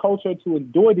it to the culture to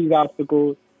endure these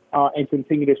obstacles and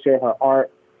continue to share her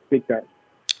art?" Big thanks.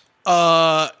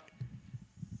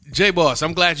 J Boss,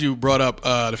 I'm glad you brought up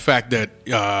the fact that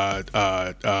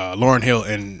Lauryn Hill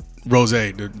and Rose,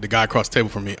 the guy across the table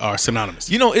from me, are synonymous.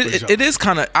 It is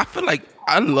kind of. I feel like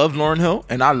I love Lauryn Hill,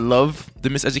 and I love the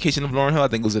Miseducation of Lauryn Hill. I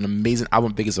think it was an amazing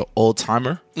album. I think it's an all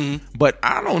timer. But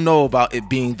I don't know about it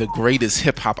being the greatest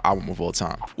hip hop album of all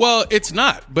time. Well, it's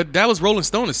not, but that was Rolling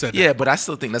Stone that said that. Yeah, but I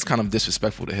still think that's kind of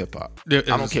disrespectful to hip hop. I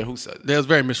don't care who said it. That was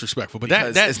very disrespectful. But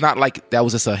Because that it's not like that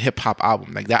was just a hip hop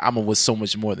album. Like that album was so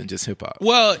much more than just hip hop.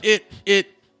 well,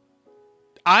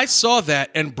 I saw that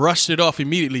and brushed it off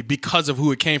immediately because of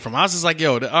who it came from. I was just like,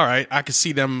 yo, all right, I could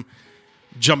see them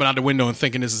jumping out the window and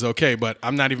thinking this is okay, but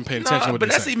I'm not even paying attention to what but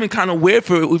they're that's saying. even kind of weird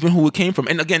for even who it came from.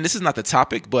 And again, this is not the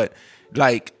topic, but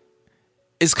like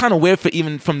it's kind of weird for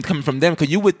even coming from them,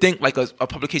 because you would think like a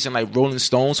publication like Rolling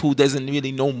Stones, who doesn't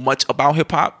really know much about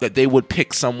hip hop, that they would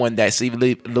pick someone that's even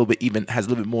has a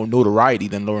little bit more notoriety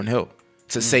than Lauryn Hill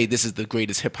to say this is the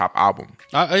greatest hip hop album.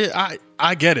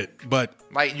 I get it, but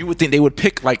Like you would think they would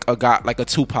pick like a guy like a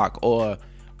Tupac or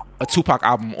a Tupac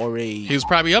album or a he was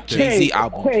probably up there. Jay-Z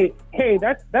album. Hey,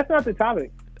 that's not the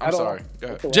topic. I'm sorry. Go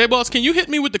ahead. J Boss, can you hit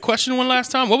me with the question one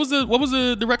last time? What was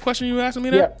the direct question you were asking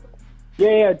me there?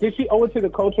 Yeah. Did she owe it to the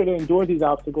culture to endure these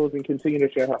obstacles and continue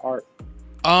to share her art?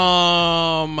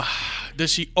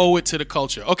 Does she owe it to the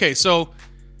culture? Okay, so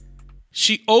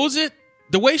she owes it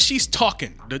the way she's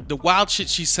talking, the wild shit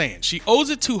she's saying. She owes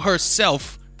it to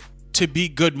herself to be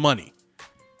good money.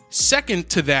 Second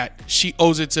to that, she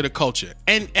owes it to the culture.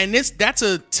 And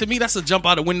to me that's a jump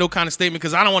out the window kind of statement,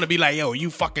 because I don't want to be like, yo, you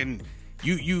fucking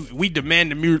we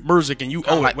demand the music and you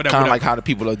owe it, whatever. Kind of like how the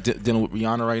people are dealing with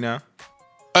Rihanna right now.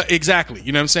 Exactly.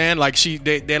 You know what I'm saying? Like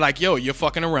they're like, yo, you're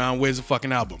fucking around. Where's the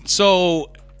fucking album?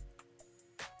 So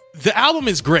the album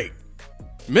is great.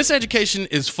 Miseducation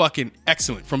is fucking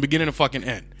excellent from beginning to fucking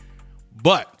end.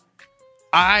 But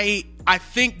I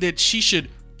think that she should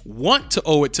want to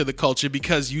owe it to the culture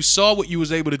because you saw what you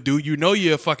was able to do. You know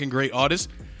you're a fucking great artist.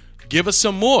 Give us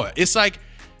some more. It's like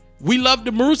we love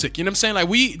the music. You know what I'm saying?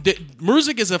 Like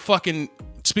music is a fucking,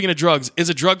 speaking of drugs, is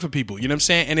a drug for people. You know what I'm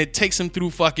saying? And it takes them through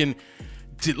fucking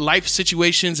life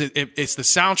situations. It's the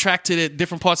soundtrack to the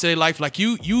different parts of their life. Like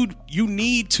you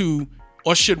need to,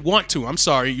 or should want to. I'm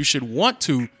sorry, you should want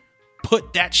to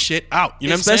put that shit out. You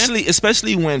know what I'm saying?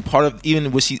 Especially when part of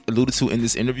even what she alluded to in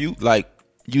this interview, like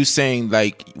you saying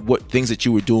like what things that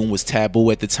you were doing was taboo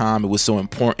at the time. It was so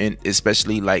important,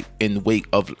 especially like in wake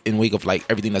of like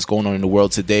everything that's going on in the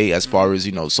world today, as far as,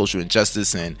 you know, social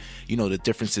injustice and, you know, the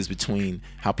differences between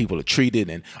how people are treated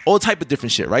and all type of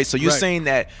different shit, right? So you're saying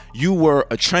that you were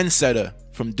a trendsetter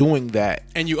from doing that,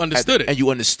 and you understood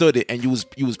it, and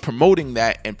you was promoting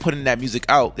that and putting that music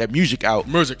out to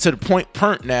the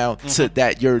point now to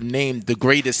that you're named the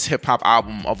greatest hip hop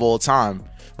album of all time,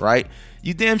 right?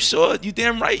 You damn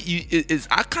right.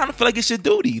 I kind of feel like it's your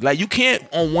duty. Like, you can't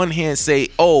on one hand say,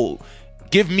 oh,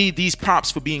 give me these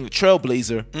props for being a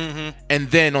trailblazer, and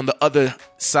then on the other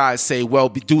side say, well,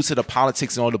 due to the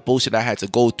politics and all the bullshit I had to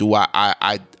go through,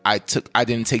 I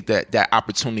didn't take that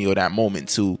opportunity or that moment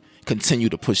to continue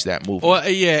to push that movement. Well,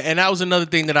 yeah, and that was another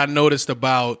thing that I noticed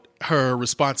about her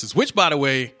responses, which, by the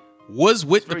way, was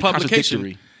with the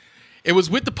publication. It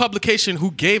was with the publication who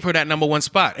gave her that number one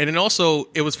spot. And then also,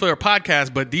 it was for her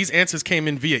podcast, but these answers came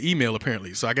in via email,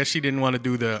 apparently. So I guess she didn't want to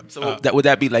do the... So would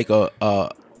that be like a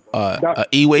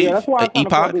E-Wave? Yeah, that's why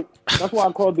E-Pod? That's why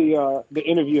I called the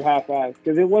interview half-assed,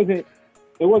 because it wasn't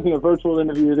a virtual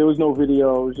interview. There was no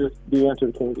video. It was just the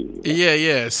answer came to you.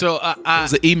 Yeah. So it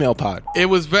was an email pod. It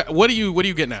was... What are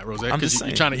you getting at, Rose? Because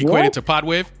you're trying to equate it to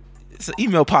Podwave? It's an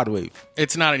email Podwave.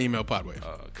 It's not an email Podwave.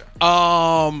 Oh,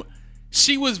 okay.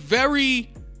 She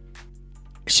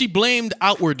blamed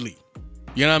outwardly.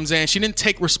 You know what I'm saying? She didn't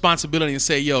take responsibility and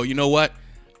say, yo, you know what?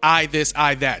 I this,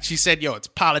 I that. She said, yo, it's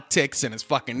politics and it's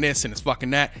fucking this and it's fucking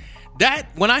that.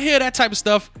 When I hear that type of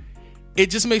stuff, it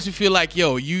just makes me feel like,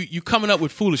 yo, you coming up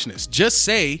with foolishness. Just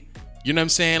say, you know what I'm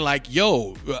saying? Like,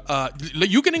 yo,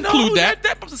 you can include that.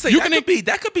 That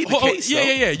could be the case.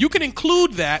 Yeah. You can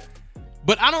include that,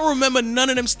 but I don't remember none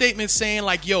of them statements saying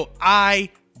like, yo, I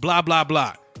blah, blah,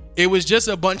 blah. It was just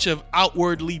a bunch of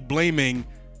outwardly blaming,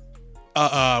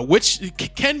 which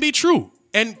can be true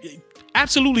and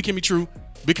absolutely can be true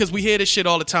because we hear this shit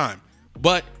all the time.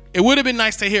 But it would have been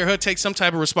nice to hear her take some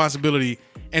type of responsibility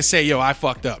and say, yo, I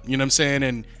fucked up. You know what I'm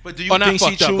saying? But do you think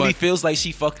she truly feels like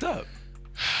she fucked up?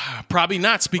 Probably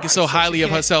not, speaking so highly of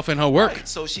herself and her work. Right.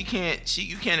 So you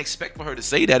can't expect for her to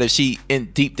say that if she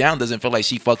deep down doesn't feel like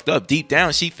she fucked up. Deep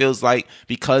down, she feels like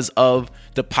because of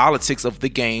the politics of the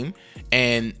game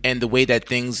and the way that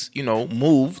things, you know,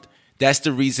 moved, that's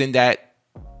the reason that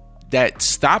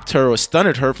stopped her or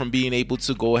stunted her from being able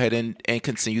to go ahead and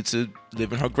continue to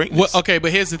live in her greatness. Well, okay,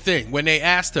 but here's the thing. When they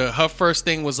asked her first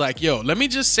thing was like, yo, let me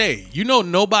just say, you know,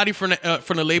 nobody from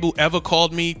the label ever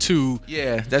called me to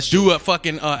do a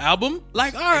fucking album.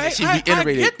 Like, all right, I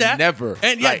get that. Never.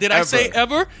 And yeah, did I say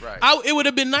ever? Right. It would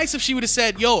have been nice if she would have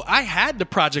said, yo, I had the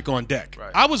project on deck.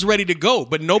 Right. I was ready to go,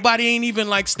 but nobody ain't even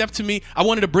like stepped to me. I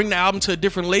wanted to bring the album to a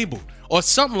different label. Or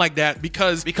something like that,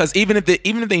 because even if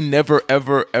they never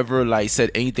ever like said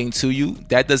anything to you,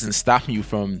 that doesn't stop you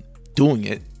from doing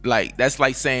it. Like, that's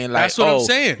like saying, like, that's what I'm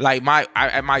saying. Like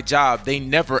at my job, they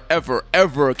never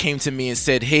ever came to me and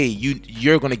said, hey,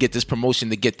 you're gonna get this promotion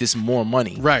to get this more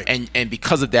money, right? And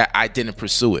because of that, I didn't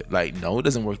pursue it. Like, no, it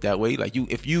doesn't work that way. Like,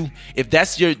 if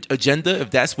that's your agenda,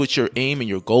 if that's what your aim and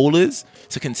your goal is,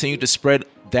 to continue to spread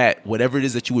that whatever it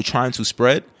is that you were trying to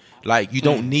spread. Like, you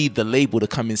don't need the label to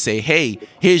come and say, hey,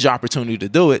 here's your opportunity to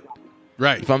do it.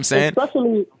 Right. You know what I'm saying?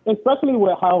 Especially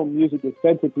with how music is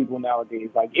fed to people nowadays.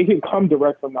 Like, it can come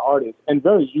direct from the artist and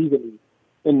very easily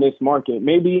in this market.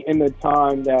 Maybe in the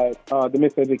time that the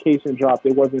Miseducation dropped,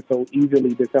 it wasn't so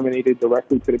easily disseminated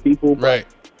directly to the people. Right.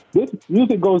 This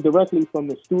music goes directly from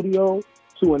the studio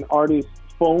to an artist's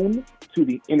phone to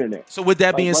the internet. So with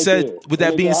that being said, there. With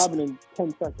that being said, in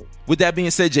 10 seconds. With that being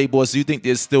said, J Boss, do you think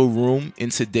there's still room in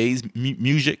today's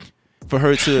music for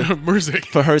her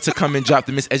to come and drop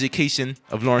the Miseducation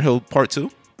of Lauryn Hill Part 2?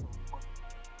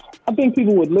 I think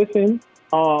people would listen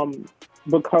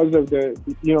because of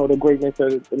the greatness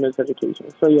of the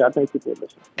Miseducation. So yeah, I think people would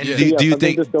listen. And do you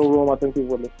think there's still room? I think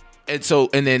people would listen.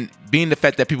 And then being the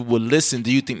fact that people would listen,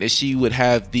 do you think that she would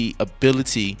have the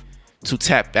ability to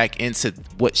tap back into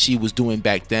what she was doing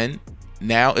back then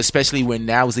now, especially when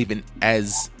now is even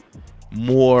as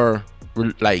more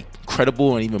like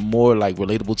credible and even more like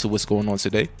relatable to what's going on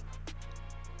today?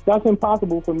 That's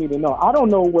impossible for me to know. I don't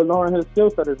know what Lauren Hill's skill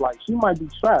set is like. She might be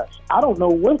trash. I don't know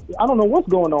what's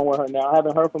going on with her now. I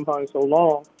haven't heard from her in so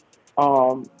long.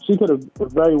 She could have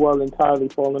very well entirely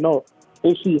fallen off.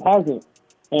 If she hasn't,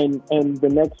 and the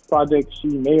next project she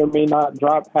may or may not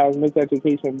drop has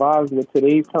miseducation vibes with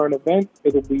today's current events,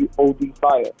 it'll be OD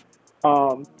fire.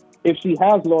 If she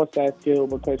has lost that skill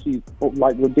because she's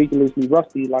like ridiculously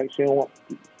rusty, like she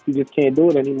just can't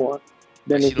do it anymore,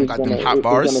 then it's just gonna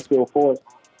feel forced.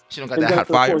 She don't got that hot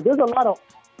fire. There's a lot of,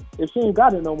 if she ain't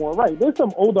got it no more, right? There's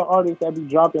some older artists that be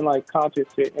dropping like conscious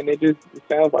shit, and it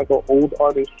sounds like an old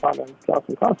artist trying to drop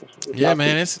some conscious shit. Yeah,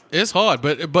 man, it's hard,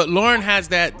 but Lauren has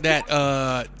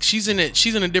that she's in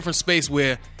a different space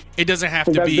where it doesn't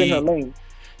have to be. Been her lane.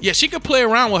 Yeah, she could play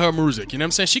around with her music. You know what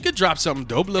I'm saying? She could drop something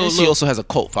dope. She also has a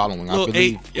cult following. I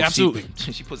believe. Absolutely.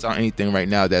 She puts out anything right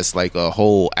now that's like a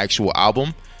whole actual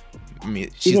album. I mean,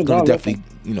 she's gonna definitely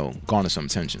garner some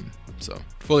attention. So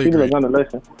fully people agree. are gonna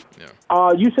listen.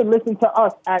 Yeah. You should listen to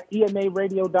us at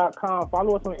EMARadio.com.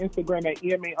 Follow us on Instagram at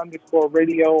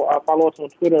EMA_radio. Follow us on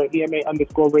Twitter at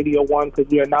EMA_radio1 because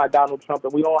we are not Donald Trump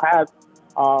and we don't have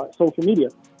social media.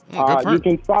 You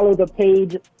can follow the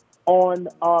page on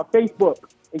Facebook.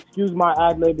 Excuse My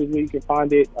Ad Lib is where you can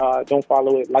find it. Don't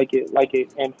follow it, like it,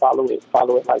 and follow it,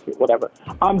 like it, whatever.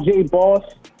 I'm Jay Boss.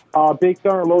 Big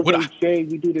Thurn, Low J.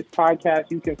 We do this podcast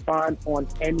you can find on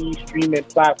any streaming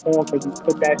platform because we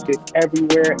put that shit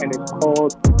everywhere, and it's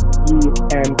called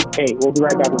EMA. We'll be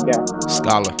right back with that.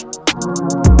 Scholar.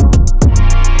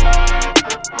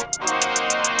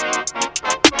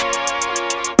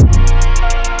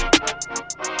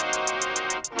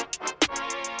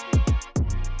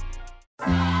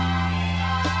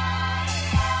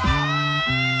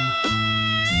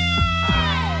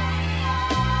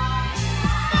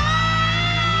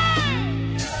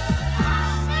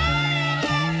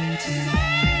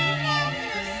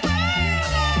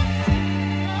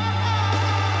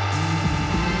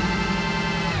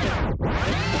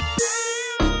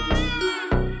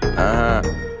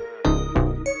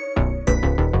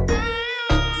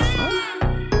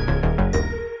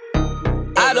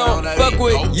 I don't fuck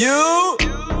with you.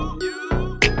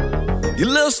 You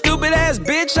little stupid ass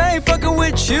bitch, I ain't fucking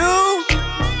with you.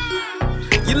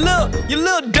 You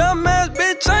little dumb ass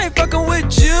bitch, I ain't fucking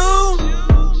with you.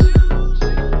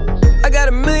 I got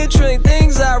a million trillion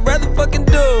things I'd rather fucking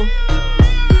do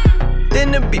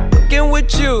than to be fucking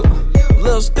with you.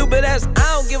 Little stupid ass, I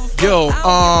don't give a fuck. Yo,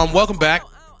 welcome back.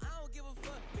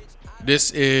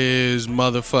 This is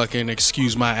motherfucking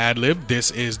Excuse My Ad Lib. This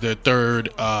is the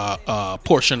third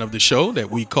portion of the show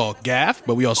that we call Gaff,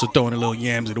 but we also throw in a little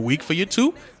Yams of the Week for you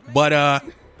too. But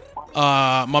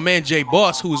my man Jay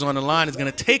Boss, who's on the line, is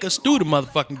gonna take us through the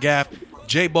motherfucking Gaff.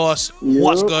 Jay Boss,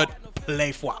 what's good?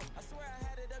 Play for.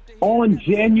 On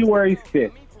January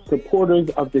 5th, supporters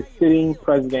of the sitting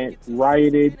president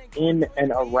rioted in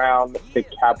and around the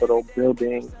Capitol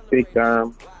building. Big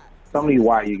Thurn, tell me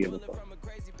why you give a fuck.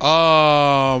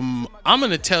 I'm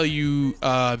gonna tell you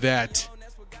that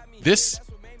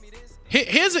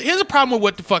here's a problem with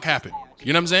what the fuck happened.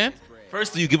 You know what I'm saying?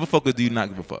 First, do you give a fuck or do you not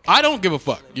give a fuck? I don't give a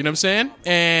fuck. You know what I'm saying?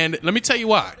 And let me tell you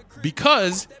why.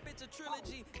 Because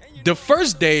the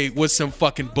first day was some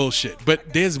fucking bullshit,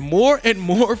 but there's more and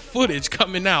more footage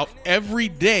coming out every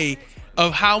day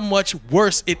of how much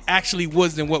worse it actually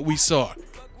was than what we saw.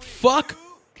 Fuck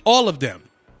all of them,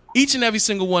 each and every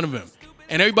single one of them,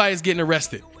 and everybody's getting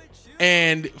arrested.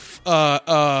 And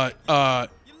the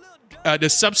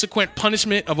subsequent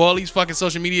punishment of all these fucking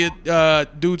social media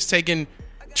dudes taking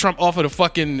Trump off of the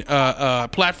fucking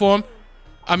platform.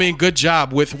 I mean, good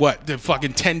job with what? The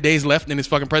fucking 10 days left in his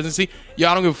fucking presidency? Yo,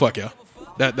 I don't give a fuck, yo.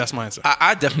 That's my answer.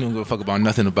 I definitely don't give a fuck about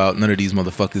none of these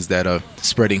motherfuckers that are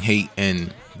spreading hate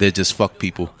and they're just fuck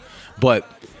people. But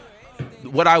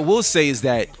what I will say is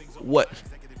that what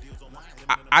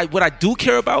I do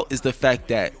care about is the fact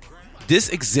that this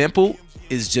example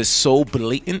is just so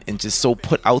blatant and just so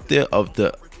put out there of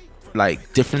the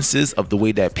like differences of the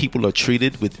way that people are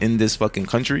treated within this fucking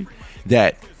country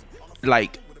that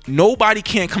like nobody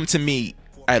can come to me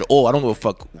at all. I don't give a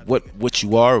fuck what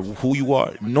you are, who you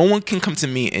are. No one can come to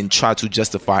me and try to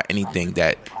justify anything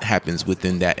that happens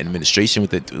within that administration,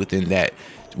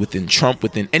 within Trump,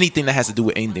 within anything that has to do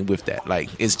with anything with that. Like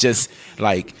it's just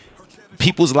like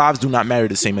people's lives do not matter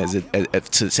the same as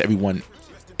to everyone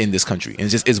in this country, and it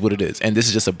just is what it is. And this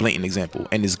is just a blatant example,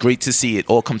 and it's great to see it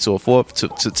all come to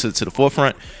the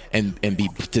forefront and be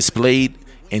displayed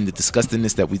in the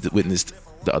disgustingness that we witnessed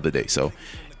the other day. So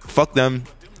fuck them.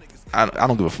 I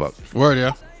don't give a fuck. Word,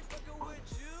 yeah.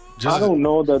 I don't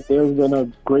know that there's been a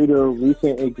greater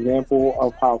recent example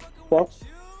of how fucked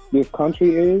this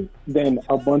country is than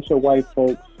a bunch of white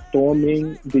folks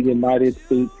storming the United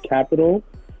States Capitol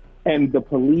and the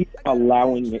police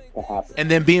allowing it to happen. And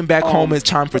then being back home is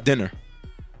time for dinner.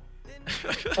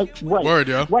 Right. Word,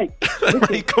 yo. Right.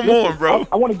 Listen, Come on, bro.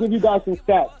 I want to give you guys some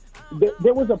stats.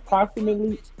 There was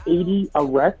approximately 80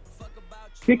 arrests.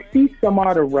 60 some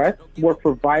odd arrests were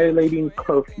for violating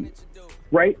curfew.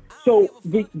 Right? So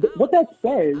what that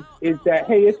says is that,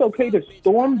 hey, it's okay to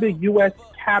storm the U.S.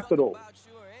 Capitol,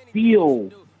 steal,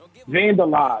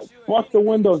 vandalize, bust the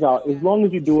windows out, as long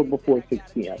as you do it before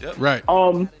 6 p.m. Yep. Right.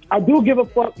 I do give a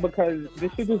fuck because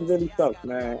this shit just really sucks,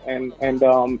 man. And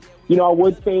you know, I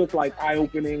would say it's like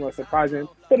eye-opening or surprising,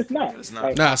 but it's not. It's not.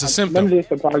 Like, Nah, it's a symptom. None of this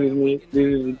surprises me.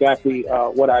 This is exactly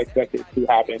what I expected to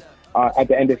happen at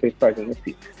the end of his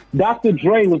presidency. Dr.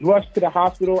 Dre was rushed to the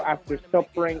hospital after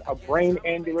suffering a brain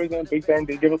aneurysm. Big Bang,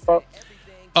 did you give a fuck?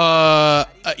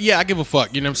 Yeah, I give a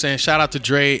fuck. You know what I'm saying? Shout out to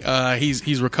Dre.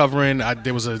 He's recovering.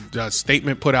 There was a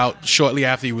statement put out shortly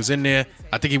after he was in there.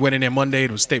 I think he went in there Monday.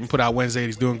 There was a statement put out Wednesday.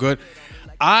 He's doing good.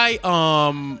 I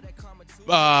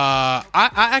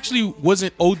actually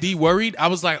wasn't OD worried. I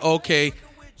was like, okay,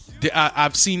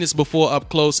 I've seen this before up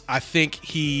close. I think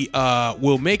he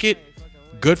will make it.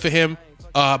 Good for him.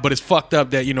 But it's fucked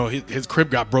up that, you know, his crib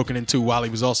got broken into while he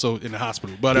was also in the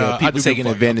hospital. But Yeah, I people do taking give a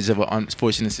fuck. advantage of an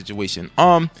unfortunate situation.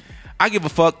 I give a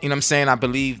fuck. You know what I'm saying? I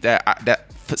believe that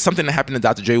something that happened to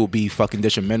Dr. Dre will be fucking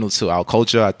detrimental to our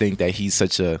culture. I think that he's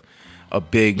such a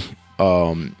big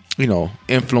you know,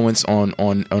 influence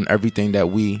on everything that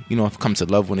we, you know, have come to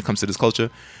love when it comes to this culture.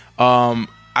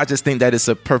 I just think that it's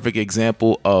a perfect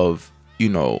example of, you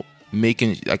know,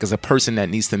 making, like, as a person that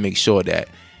needs to make sure that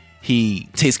he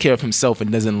takes care of himself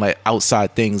and doesn't let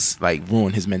outside things like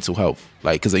ruin his mental health.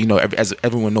 Like, because, you know, as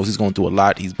everyone knows, he's going through a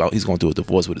lot. He's going through a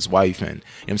divorce with his wife, and, you know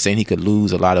what I'm saying, he could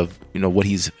lose a lot of, you know, what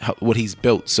he's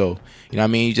built. So, you know what I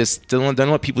mean, you just don't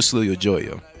let people steal your joy,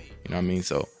 yo. You know what I mean?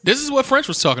 So This is what French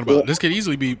was talking about. This could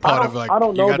easily be part of, like, I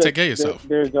don't know, you gotta take care of yourself.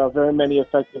 There's very many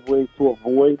effective ways to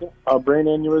avoid a brain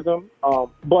aneurysm.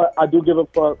 But I do give a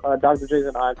fuck. Dr. J's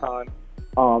an icon,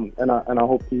 and I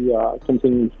hope he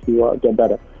continues to get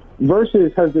better.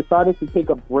 Versus has decided to take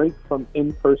a break from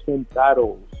in-person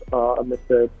battles amidst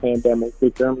the pandemic.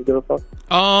 Did Jeremy give a fuck?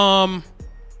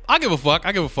 I give a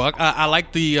fuck. I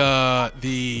like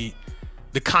the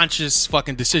conscious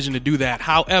fucking decision to do that.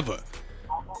 However,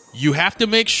 you have to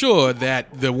make sure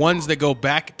that the ones that go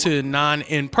back to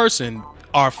non-in-person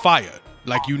are fire.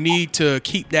 Like, you need to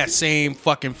keep that same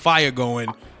fucking fire going.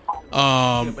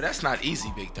 but that's not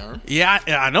easy, Big Term. Yeah,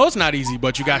 I know it's not easy,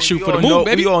 but you got to shoot We for the all moon, know,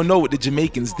 baby. We all know what the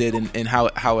Jamaicans did and how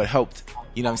it helped.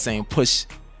 You know what I'm saying? Push.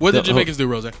 What did Jamaicans do,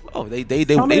 Rose? Oh, they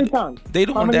How many times? They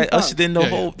the How one many that times? ushered in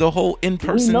Yeah. the whole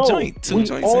in-person We know. joint. Two We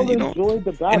joints, all and, you know, enjoyed the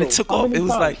and it battle. took How off. many It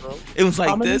was times, like bro? it was How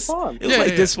like many this. times? It was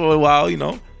like this for a while, you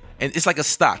know. And it's like a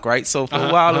stock, right? So for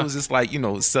a while, it was just like, you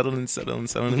know, settling.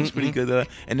 It was pretty good.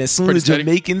 And as soon Pretty as steady.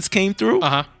 Jamaicans came through,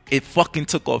 Uh-huh. it fucking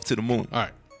took off to the moon. All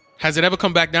right. Has it ever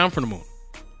come back down from the moon?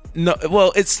 No,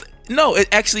 well, it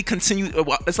actually continued.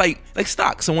 It's like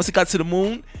stock. So once it got to the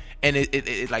moon, and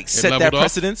it like set that leveled off?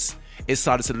 precedence, it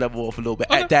started to level off a little bit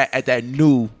Okay. at that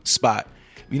new spot.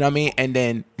 You know what I mean? And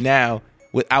then now,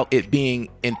 without it being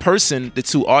in person, the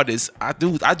two artists, I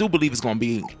do believe it's going to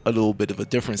be a little bit of a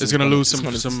difference. It's gonna lose it's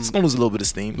some- gonna lose a little bit of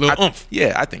steam, Little oomph.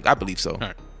 Yeah, I believe so. All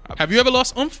right. Have you ever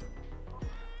lost oomph?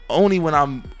 Only when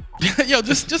I'm Yo,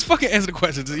 just fucking answer the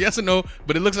questions. Yes or no?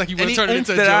 But it looks like you want any to turn it oomph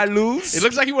into a that joke. I lose. It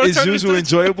looks like you want to is turn it usually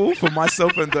into a enjoyable for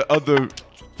myself and the other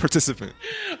participant.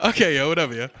 Okay, yo,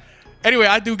 whatever, yo. Anyway,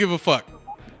 I do give a fuck.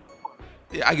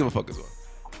 Yeah, I give a fuck as well.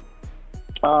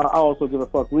 I also give a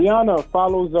fuck. Rihanna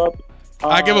follows up.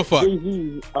 I give a fuck.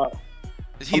 Jay-Z,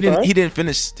 He didn't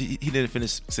finish. He didn't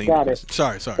finish saying Got the it.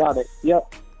 question. Sorry. got it.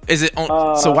 Yep. Is it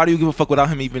on, so? Why do you give a fuck without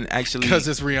him even actually? Because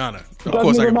it's Rihanna. Of Doesn't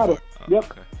course I even give a matter. fuck.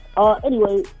 Yep.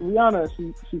 Anyway, Rihanna,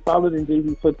 she followed in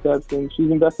Jay-Z's footsteps, and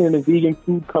she's investing in a vegan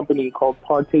food company called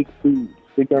Partake Foods.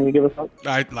 Did Jeremy give a fuck?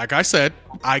 Like I said,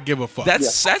 I give a fuck.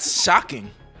 That's shocking.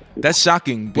 That's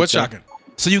shocking. Big What's John. shocking?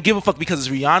 So you give a fuck because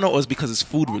it's Rihanna, or it's because it's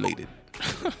food related?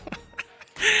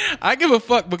 I give a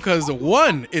fuck because,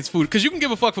 one, it's food. Because you can give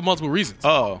a fuck for multiple reasons.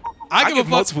 Oh, I give a fuck-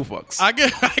 multiple fucks. I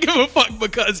give a fuck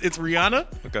because it's Rihanna,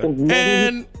 okay,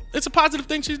 and it's a positive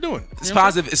thing she's doing. it's You know what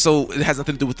I'm positive. So it has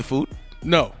nothing to do with the food. saying?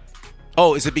 No.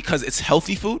 Oh, is it because it's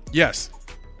healthy food? Yes.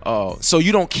 Oh, so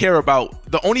you don't care about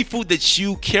the only food that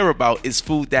you care about is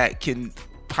food that can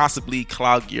possibly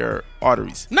clog your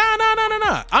arteries, Nah.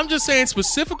 I'm just saying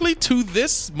specifically to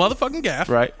this motherfucking gaff.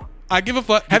 right? I give a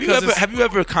fuck. Have you because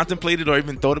ever it's- contemplated or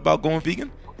even thought about going vegan?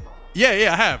 Yeah,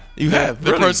 I have. You have?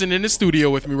 The Really? person in the studio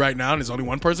with me right now, and there's only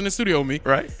one person in the studio with me.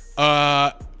 Right.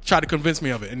 tried to convince me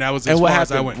of it, and that was as And what far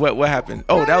as I happened? went. What happened?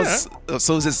 Oh, that was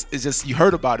so. It's just you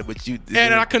heard about it, but you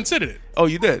And I considered it Oh,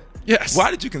 you did. Yes. Why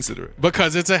did you consider it?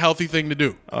 because it's a healthy thing to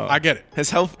do. I get it. His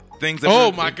health things.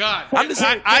 Oh my God! I'm just-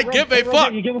 I give a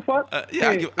fuck. You give a fuck?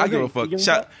 Yeah, Hey, I give a you fuck. give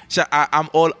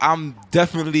a I'm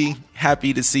definitely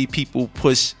happy to see people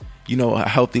push, a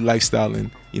healthy lifestyle, and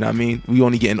you know what I mean. We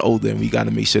only getting older, and we got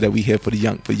to make sure that we here for the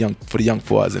young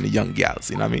boys and the young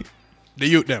gals. You know what I mean? The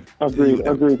youth them. Agreed.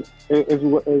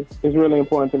 It's really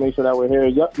important to make sure that we're here.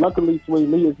 Luckily, Sway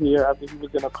Lee is here after he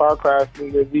was in a car crash New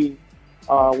Year's Eve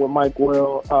with Mike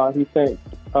Will. He sent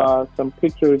some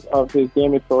pictures of his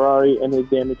damaged Ferrari and his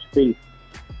damaged face.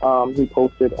 He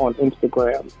posted on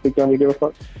Instagram. Big Dummy, give a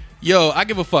fuck? Yo, I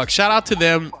give a fuck. Shout out to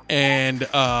them, and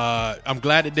I'm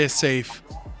glad that they're safe.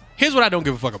 Here's what I don't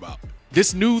give a fuck about.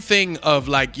 This new thing of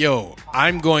like, yo,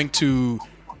 I'm going to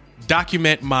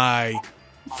document my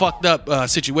fucked up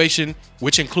situation,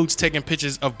 which includes taking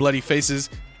pictures of bloody faces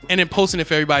and then posting it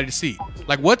for everybody to see.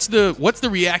 Like, what's the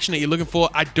reaction that you're looking for?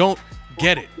 I don't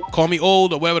get it. Call me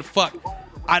old or whatever the fuck.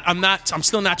 I'm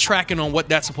still not tracking on what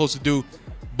that's supposed to do.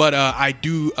 But I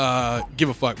do give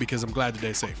a fuck because I'm glad that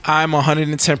they're safe. I'm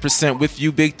 110% with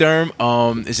you, Big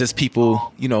Therm. It's just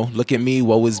people, look at me,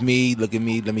 woe is me, look at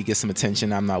me, let me get some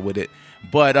attention. I'm not with it.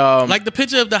 But like the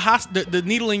picture of the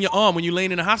needle in your arm when you're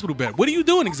laying in a hospital bed. What are you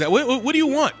doing exactly? What do you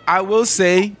want? I will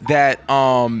say that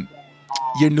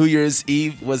your New Year's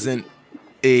Eve wasn't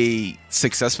a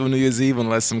successful New Year's Eve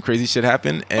unless some crazy shit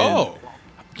happened. And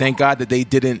thank God that they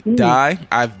didn't die.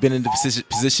 I've been in the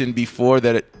position before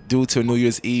that due to a New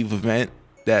Year's Eve event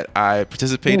that I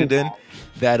participated in,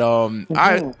 that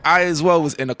I as well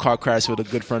was in a car crash with a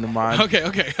good friend of mine. Okay,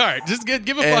 all right. Just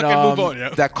give a fuck and move on. Yo.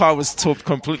 That car was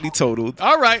completely totaled.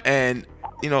 All right. And,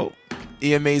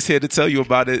 EMA is here to tell you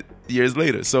about it years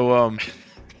later. So,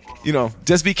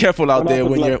 just be careful out there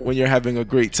when you're having a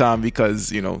great time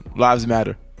because, lives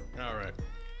matter. All right.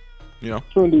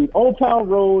 True indeed. Old Town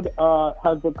Road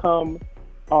has become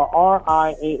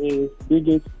RIAA's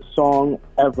biggest song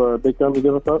ever. Big Dummy,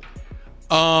 give a fuck?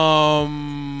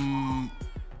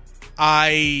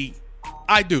 I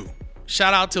do.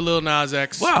 Shout out to Lil Nas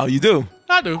X. Wow, you do?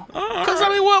 I do. Because, I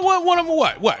mean,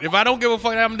 what? If I don't give a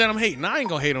fuck, then I'm hating. I ain't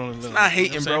going to hate on Lil Nas. It's not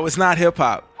hating, bro. It's not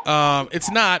hip-hop.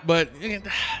 It's not, but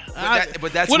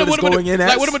that's what it's going in as.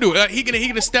 Like, what am I do? He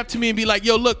gonna step to me and be like,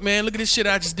 "Yo, look, man, look at this shit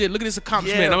I just did. Look at this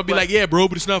accomplishment." I'm gonna be like, "Yeah, bro,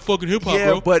 but it's not fucking hip hop,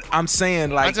 bro." But I'm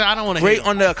saying, like, I don't want to great hate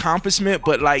on the accomplishment,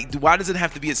 but like, why does it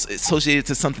have to be associated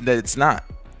to something that it's not?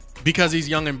 Because he's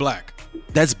young and black.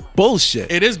 That's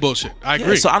bullshit. It is bullshit. I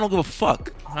agree. So I don't give a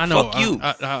fuck. I know. Fuck you.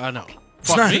 I know. It's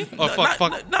Fuck not me? Or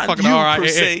not fucking you RIAA? per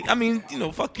se. I mean,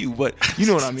 fuck you, but you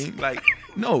know what I mean. Like,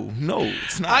 no,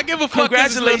 it's not. I give a fuck.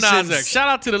 Congratulations. Lil Nas X. Shout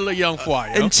out to the Lil Young Fly.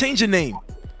 And change your name.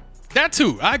 That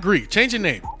too. I agree. Change your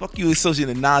name. Fuck you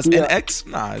associating Nas and X?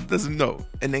 Nah, it doesn't know.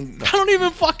 And then I don't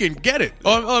even fucking get it.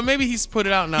 Or maybe he's put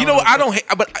it out now. You know what? I don't hate,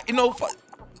 but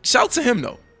shout out to him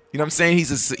though. You know what I'm saying?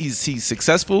 He's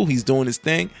successful. He's doing his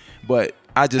thing, but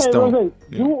I just don't. Rose,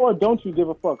 do or don't you give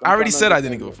a fuck? I already said I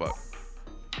didn't give a fuck.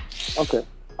 Okay.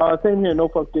 Same here. No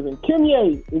fuck giving. Kim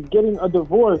Ye is getting a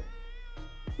divorce.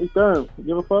 Big Therm,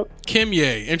 give a fuck? Kim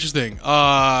Ye. Interesting.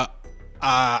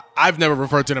 I've never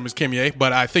referred to them as Kim Ye,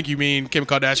 but I think you mean Kim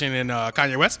Kardashian and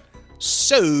Kanye West.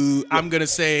 So I'm gonna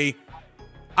say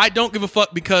I don't give a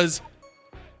fuck because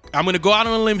I'm gonna go out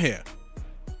on a limb here.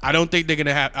 I don't think they're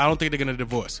gonna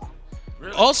divorce.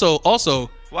 Really? Also,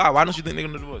 Why don't you think they're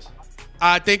gonna divorce?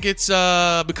 I think it's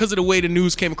because of the way the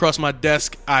news came across my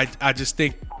desk. I just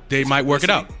think they might work it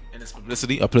out. And it's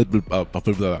publicity, a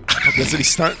publicity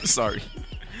stunt. Sorry.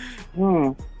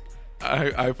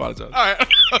 I apologize. All right,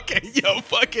 okay, yo,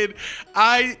 fucking,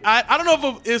 I don't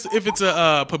know if it's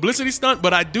a publicity stunt,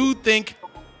 but I do think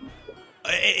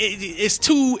it's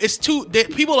too.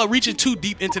 People are reaching too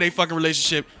deep into their fucking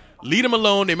relationship. Leave them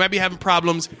alone. They might be having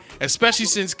problems, especially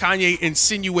since Kanye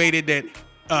insinuated that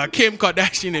Kim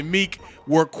Kardashian and Meek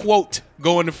were, quote,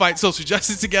 going to fight social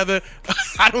justice together.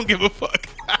 I don't give a fuck.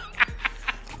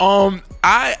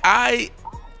 I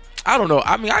don't know.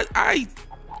 I mean, I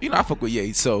fuck with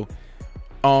Ye. So,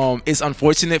 it's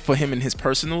unfortunate for him in his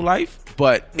personal life.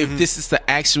 But if this is to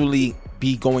actually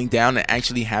be going down and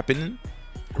actually happening,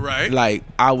 right? Like,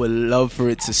 I would love for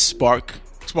it to spark.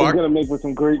 It's gonna make for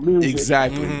some great music.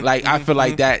 Exactly. I feel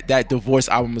like that divorce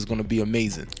album is gonna be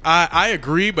amazing. I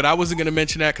agree, but I wasn't gonna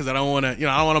mention that because I don't want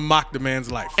to mock the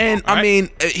man's life. And right? I mean,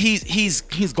 he's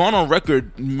gone on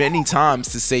record many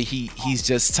times to say he's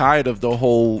just tired of the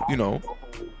whole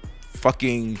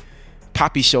fucking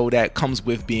poppy show that comes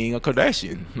with being a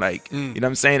Kardashian. Like, you know what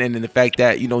I'm saying? And then the fact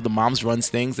that, you know, the moms runs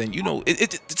things, and, you know,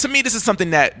 to me, this is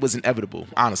something that was inevitable,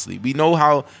 honestly. We know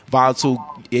how volatile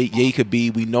Ye could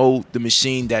be. We know the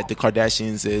machine that the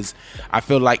Kardashians is. I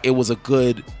feel like it was a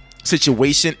good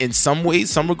situation in some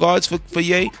ways, some regards for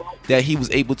Ye, that he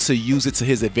was able to use it to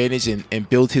his advantage and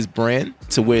build his brand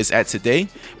to where it's at today.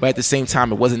 But at the same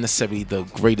time, it wasn't necessarily the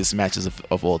greatest matches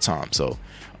of all time. So,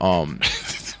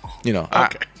 you know,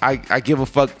 okay. I give a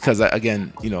fuck because,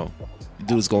 again, you know,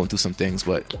 dude's going through some things,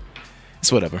 but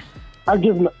it's whatever. I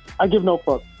give no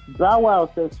fuck. Bow Wow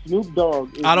says Snoop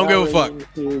Dogg is I don't give a fuck.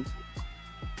 His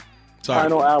Sorry.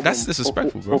 final album. That's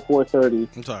disrespectful, bro. Before 30.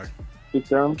 I'm sorry.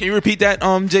 Can you repeat that,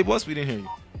 J Boss? We didn't hear you.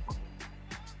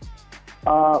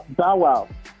 Bow Wow.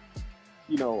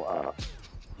 You know,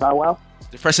 Bow Wow.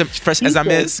 The fresh as I'm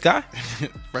is guy.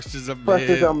 Fresh as I'm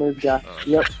is guy.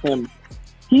 Yep, him.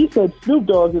 He said Snoop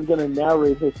Dogg is going to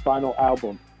narrate his final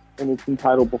album, and it's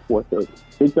entitled Before 30.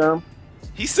 Big term.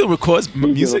 He still records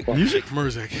music. I'm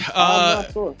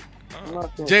not sure.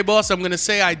 J Boss, I'm going to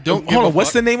say I don't. Hold on.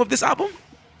 What's the name of this album?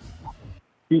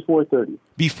 Before 30.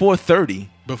 Before 30.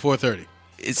 Before 30.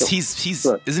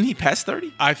 Isn't he past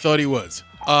 30? I thought he was.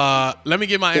 Let me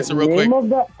get my answer real quick. The name of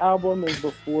the album is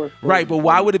Before 30. Right, but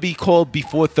why would it be called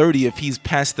Before 30 if he's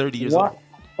past 30 years old?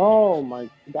 Oh my!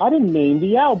 I didn't name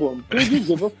the album. Did you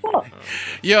give a fuck?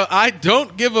 Yo, I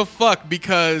don't give a fuck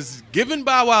because given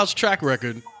Bow Wow's track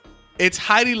record, it's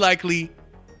highly likely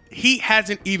he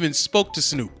hasn't even spoke to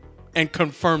Snoop and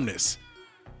confirmed this.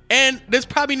 And there's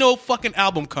probably no fucking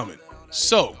album coming.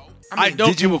 So, I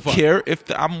don't give a fuck. Did you care if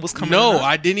the album was coming? No,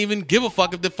 I didn't even give a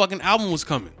fuck if the fucking album was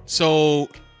coming. So,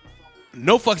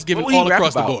 no fucks given all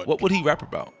across the board. What would he rap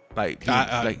about? Like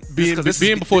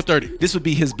being before 30. This would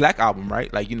be his black album,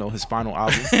 right? Like, you know, his final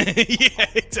album. Yeah,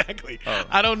 exactly.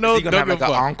 I don't know. Is he gonna have like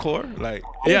an encore? Like,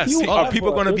 yes. Are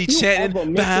people gonna be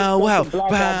chanting Bow Wow,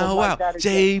 Bow Wow,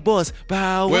 J Boss,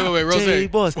 Bow Wow, wait, Rose. J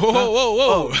Boss.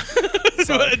 Whoa.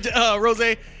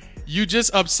 Rose, you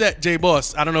just upset J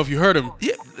Boss. I don't know if you heard him.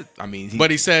 Yeah, I mean,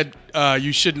 but he said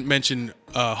you shouldn't mention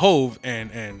Hove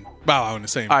and Bow Wow in the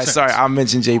same. All right, sentence. sorry, I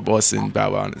mentioned J Boss and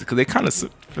Bow Wow because they kind of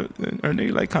are they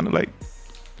like kind of like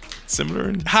similar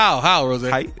in how Rose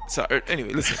height. So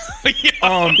anyway, listen. Let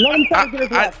him try to get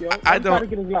his laugh, yo. I don't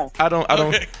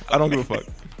give a fuck.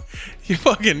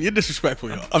 You're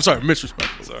disrespectful, yo. I'm sorry,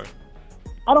 misrespectful. Sorry.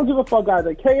 I don't give a fuck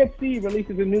either. KFC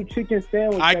releases a new chicken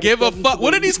sandwich. I give a fuck.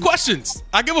 What are these questions?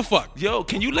 I give a fuck. Yo,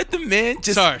 can you let the man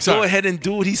just sorry. go ahead and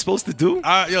do what he's supposed to do?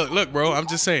 Yo, look, bro. I'm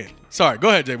just saying. Sorry. Go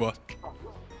ahead, J Boss.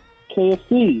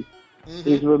 KFC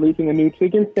is releasing a new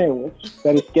chicken sandwich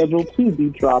that is scheduled to be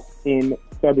dropped in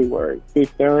February. Big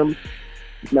term.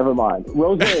 Never mind.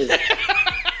 Rose.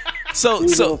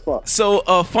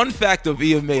 So, fun fact of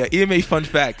EMA fun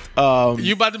fact.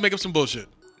 You about to make up some bullshit?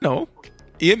 No.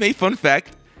 EMA fun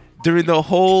fact, during the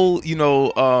whole, you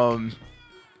know,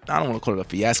 I don't want to call it a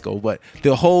fiasco, but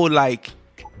the whole like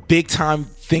big time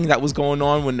thing that was going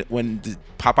on when the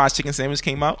Popeye's chicken sandwich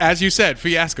came out. As you said,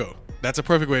 fiasco. That's a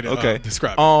perfect way to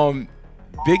describe it.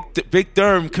 Big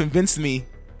Derm convinced me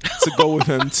to go with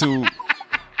him to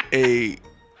a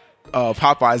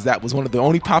Popeyes that was one of the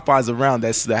only Popeyes around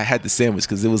that had the sandwich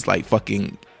because it was like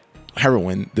fucking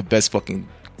heroin, the best fucking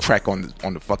crack on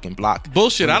the fucking block.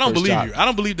 Bullshit. I don't believe you. I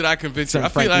don't believe that I convinced you. I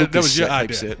feel like that was your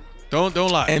idea. Shit. Don't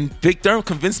lie. And Big Derm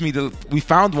convinced me we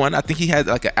found one. I think he had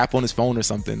like an app on his phone or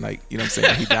something. Like, you know what I'm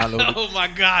saying? He downloaded. Oh my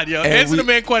God, yo. Answer the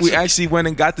man question. We actually went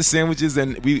and got the sandwiches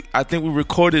and I think we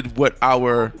recorded what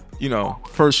our, you know,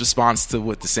 first response to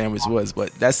what the sandwich was.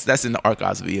 But that's in the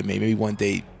archives of EMA. Maybe one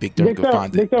day Big Derm could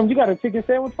find it. Big Derm, you got a chicken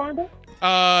sandwich finder?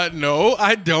 No,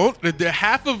 I don't. The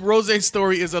half of Rose's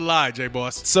story is a lie, J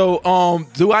Boss. So,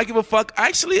 do I give a fuck?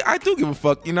 Actually, I do give a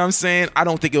fuck. You know what I'm saying? I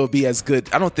don't think it would be as good.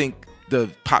 I don't think the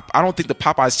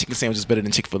Popeyes chicken sandwich is better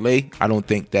than Chick-fil-A. I don't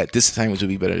think that this sandwich would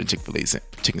be better than Chick-fil-A's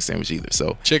chicken sandwich either.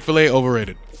 So Chick-fil-A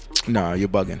overrated. Nah, you're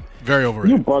bugging. Very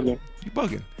overrated. You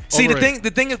bugging. See,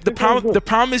 the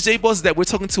problem is, J Boss, is that we're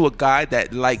talking to a guy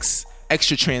that likes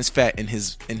extra trans fat in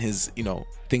his you know,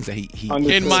 things that he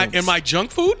in my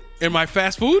junk food, in my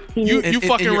fast food. You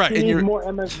fucking right. He needs more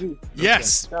MSG.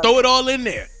 Yes, throw it all in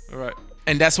there. All right,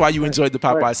 and that's why you enjoyed the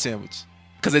Popeye sandwich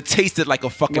because it tasted like a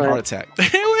fucking heart attack.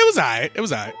 It was alright. It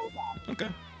was alright. Okay.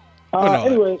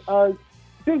 Anyway,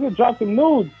 SZA dropped some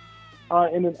nudes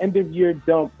in an end of year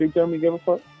dump. Big Derm, you give a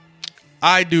fuck?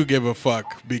 I do give a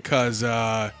fuck because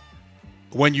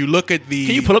when you look at the,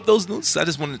 can you pull up those nudes? I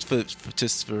just wanted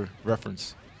for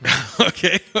reference.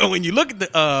 Okay, when you look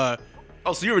at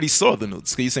Oh, so you already saw the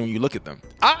nudes? Because you saying when you look at them.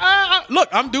 Look,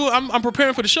 I'm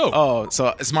preparing for the show. Oh,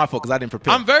 so it's my fault because I didn't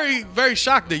prepare. I'm very, very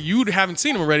shocked that you haven't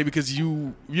seen them already because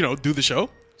you do the show.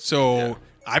 So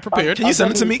I prepared. Can you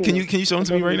send them to me? Can you show them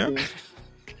to me right now?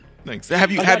 Thanks.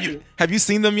 Have you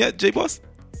seen them yet, J Boss?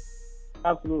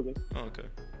 Absolutely. Oh, okay.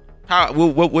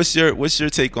 What's your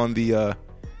take on the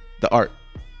art?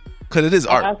 Because it is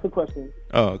art. I asked the question.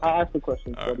 Oh, okay. I asked the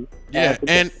question, buddy. Yeah,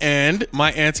 and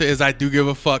my answer is I do give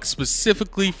a fuck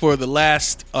specifically for the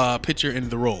last picture in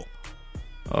the roll.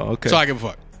 Oh, okay. So I give a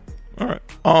fuck. All right.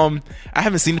 I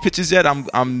haven't seen the pictures yet.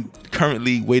 I'm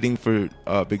currently waiting for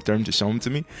Big Therm to show them to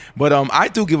me. But I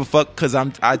do give a fuck because I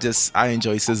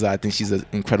enjoy SZA. I think she's an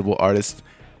incredible artist.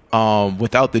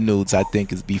 Without the nudes, I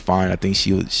think it'd be fine. I think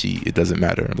she it doesn't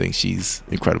matter. I think she's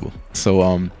incredible.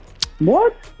 So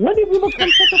What? When did you become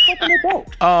such a fucking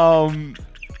adult?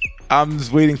 I'm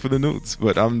just waiting for the nudes,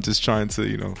 but I'm just trying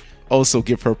to also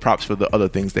give her props for the other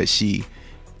things that she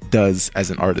does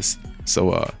as an artist.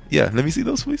 So yeah, let me see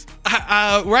those, please.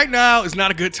 Right now is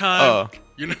not a good time.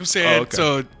 You know what I'm saying? Oh, okay.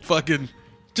 So fucking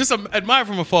just admire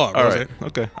from afar. All Rose. right,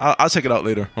 okay. I'll check it out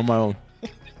later on my own.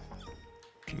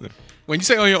 When you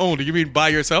say on your own, do you mean by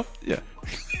yourself? Yeah.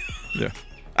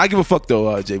 I give a fuck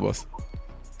though, J Boss.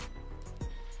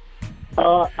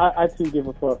 I too give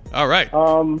a fuck. All right.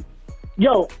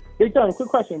 Yo, Big Time, quick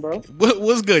question, bro.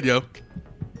 What's good, yo?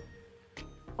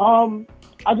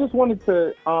 I just wanted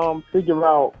to figure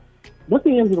out what's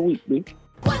the end of the week, B?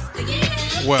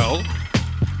 Well,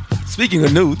 speaking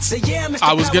of nudes,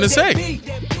 I was gonna say.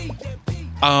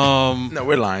 No,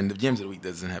 we're lying. The Gems of the Week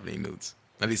doesn't have any nudes.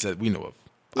 At least that we know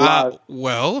of.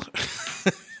 Well,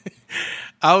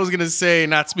 I was gonna say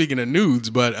not speaking of nudes,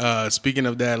 but speaking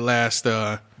of that last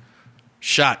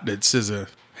shot that SZA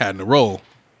had in the roll,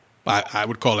 I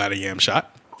would call that a yam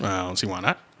shot. I don't see why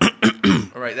not.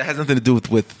 All right, that has nothing to do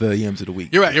with the Yams of the Week.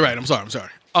 You're right. I'm sorry.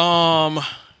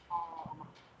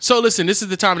 So listen, this is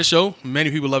the time of the show. Many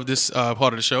people love this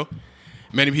part of the show.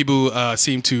 Many people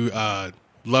seem to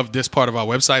love this part of our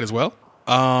website as well.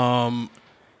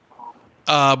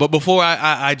 But before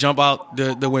I jump out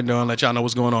the window and let y'all know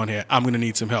what's going on here, I'm gonna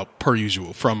need some help per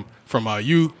usual from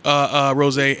you,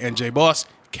 Rose and J Boss.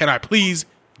 Can I please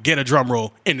get a drum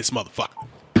roll in this motherfucker?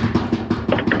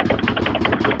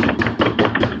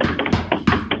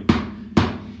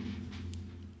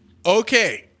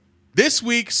 Okay, this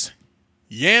week's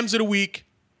Yams of the Week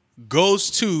goes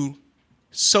to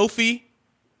Sophie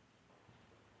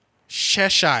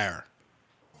Cheshire.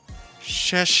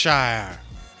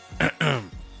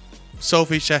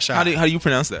 Sophie Cheshire. How do you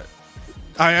pronounce that?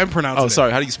 I am pronouncing it. Oh,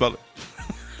 sorry. How do you spell it?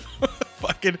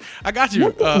 Fucking, I got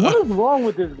you. What is wrong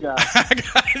with this guy? I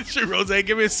got you, Rose.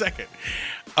 Give me a second.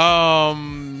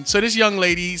 So this young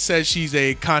lady says she's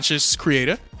a conscious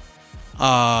creator. With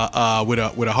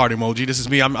a heart emoji. This is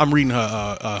me. I'm reading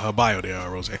her bio there,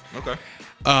 Rose. Okay.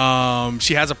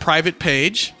 She has a private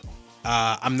page.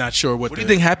 I'm not sure what do you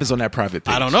think happens on that private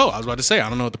page? I don't know. I was about to say I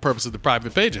don't know what the purpose of the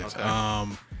private page is. Okay.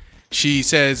 She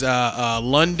says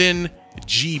London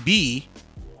GB,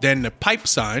 then the pipe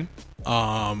sign,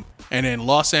 and then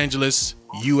Los Angeles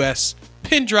US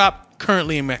pin drop.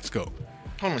 Currently in Mexico.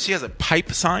 Hold on. She has a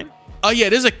pipe sign. Oh yeah,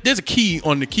 there's a key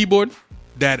on the keyboard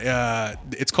that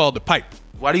it's called the pipe.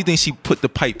 Why do you think she put the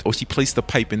pipe, or she placed the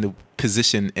pipe in the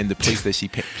position in the place that she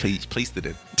placed it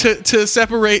in? To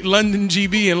separate London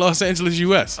GB and Los Angeles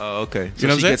US. Oh, okay. So you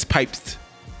know she gets piped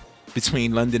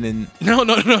between London and... No.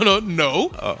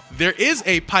 Oh. There is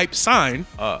a pipe sign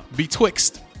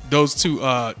betwixt those two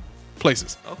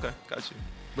places. Okay, got you.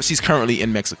 But she's currently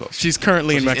in Mexico. She's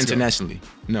currently in Mexico. Internationally.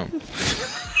 No.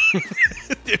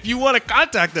 If you want to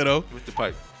contact her, though... With the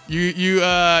pipe. You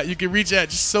can reach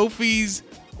at Sophie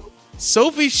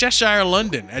Cheshire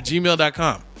London at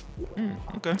gmail.com.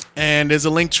 Okay. And there's a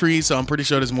link tree, so I'm pretty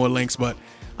sure there's more links, but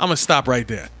I'm gonna stop right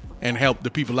there and help the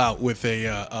people out with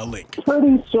a link.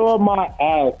 Pretty sure my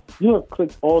ass. You have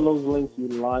clicked all those links, you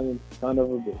lying son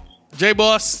of a bitch. J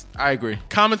Boss, I agree.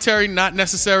 Commentary not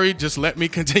necessary. Just let me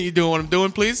continue doing what I'm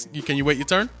doing, please. Can you wait your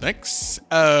turn? Thanks.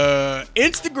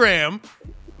 Instagram.com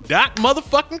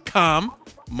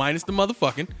minus the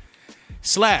motherfucking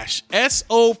 /SOPHIECHESHIRE.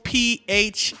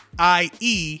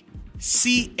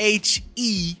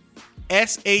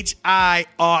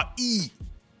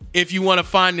 If you want to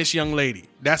find this young lady,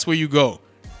 that's where you go.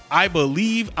 I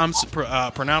believe I'm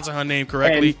pronouncing her name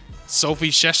correctly, And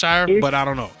Sophie Cheshire, but I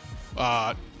don't know.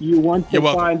 You want to You're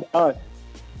welcome. find us.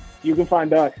 You can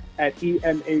find us at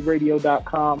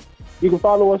emaradio.com. You can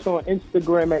follow us on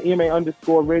Instagram at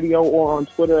EMA_radio or on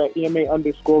Twitter at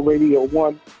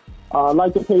EMA_radio1.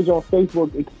 Like the page on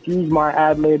Facebook, Excuse My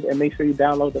Ad Lib, and make sure you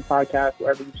download the podcast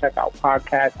wherever you check out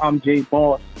podcasts. I'm Jay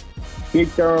Boss. Big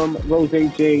Therm, Rose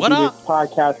J. What do up? this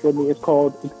podcast with me. It's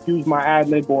called Excuse My Ad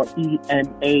Lib or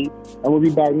ENA, and we'll be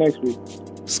back next week.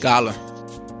 Scholar.